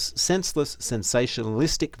senseless,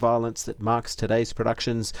 sensationalistic violence that marks today's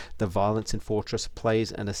productions, the violence in Fortress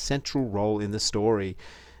plays an essential role in the story.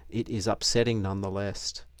 It is upsetting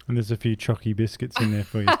nonetheless. And there's a few chalky biscuits in there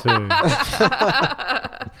for you too.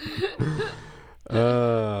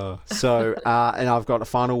 And I've got a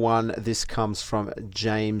final one. This comes from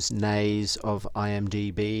James Nays of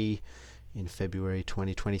IMDb in February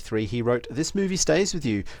 2023. He wrote, "This movie stays with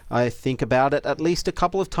you. I think about it at least a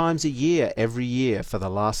couple of times a year, every year for the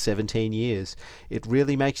last 17 years. It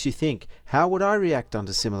really makes you think, how would I react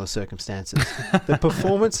under similar circumstances? The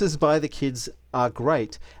performances by the kids are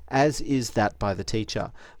great, as is that by the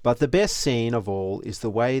teacher. But the best scene of all is the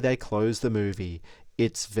way they close the movie.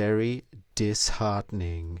 It's very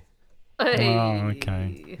disheartening." Hey. Oh,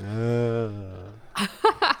 okay.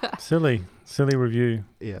 Silly review.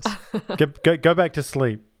 Yes. Go back to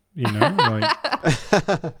sleep.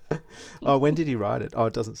 Oh, when did he write it? Oh,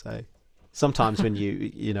 it doesn't say. Sometimes when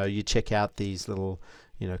you check out these little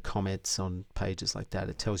comments on pages like that,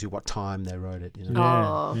 it tells you what time they wrote it.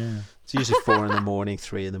 Yeah. It's usually 4 a.m,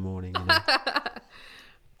 3 a.m.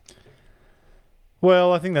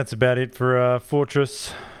 Well, I think that's about it for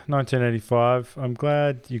Fortress 1985. I'm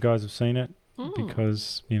glad you guys have seen it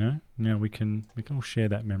because now we can all share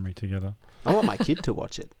that memory together. I want my kid to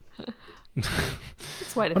watch it.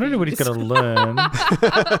 Let's wait a I don't few know what he's years. going to learn.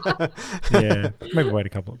 Yeah, maybe wait a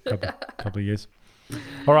couple of years.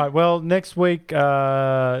 All right. Well, next week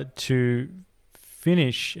to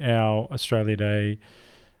finish our Australia Day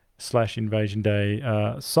 / Invasion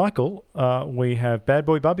Day cycle, we have Bad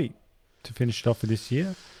Boy Bubby to finish it off for this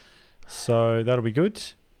year. So that'll be good.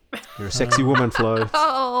 You're a sexy woman, Flo.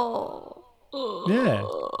 Yeah.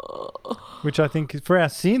 Which I think is for our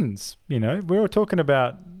sins, we were talking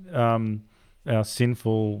about our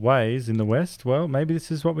sinful ways in the West. Well, maybe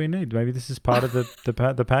this is what we need. Maybe this is part of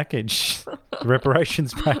the package, the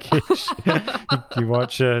reparations package. You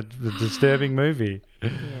watch a disturbing movie.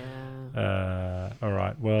 Yeah. All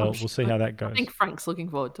right. Well, we'll see how that goes. I think Frank's looking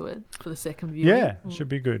forward to it for the second viewing. Yeah, it should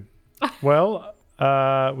be good. Well,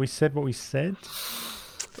 we said what we said.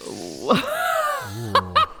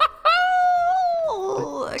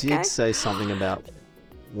 I did say something about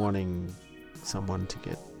wanting someone to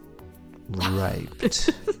get raped.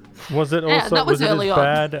 Was it also that was it early as on.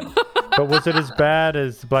 bad? But was it as bad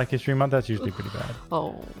as Black History Month? That's usually pretty bad.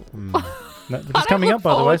 Oh. No, it's coming up,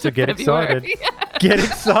 by the way, so get excited. Get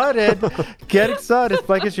excited. Get excited. It's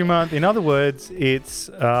Black History Month. In other words, it's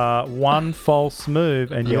one false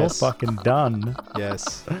move and you're fucking done.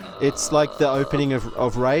 Yes. It's like the opening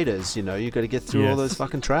of Raiders, you got to get through all Yes. those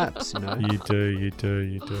fucking traps, You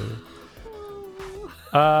do.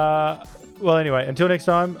 Well, anyway, until next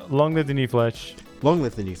time, long live the new flesh. Long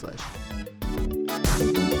live the new flesh.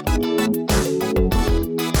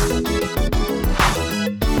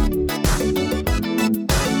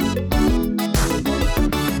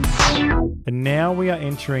 And now we are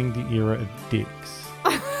entering the era of dicks.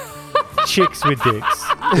 Chicks with dicks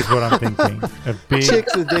is what I'm thinking. A big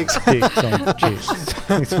Chicks with dicks. Dicks on chicks.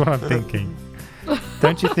 Is what I'm thinking.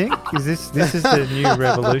 Don't you think? This is the new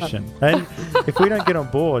revolution? And if we don't get on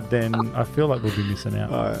board, then I feel like we'll be missing out.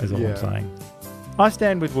 Is all I'm saying. I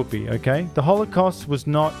stand with Whoopi. Okay, the Holocaust was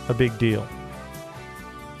not a big deal.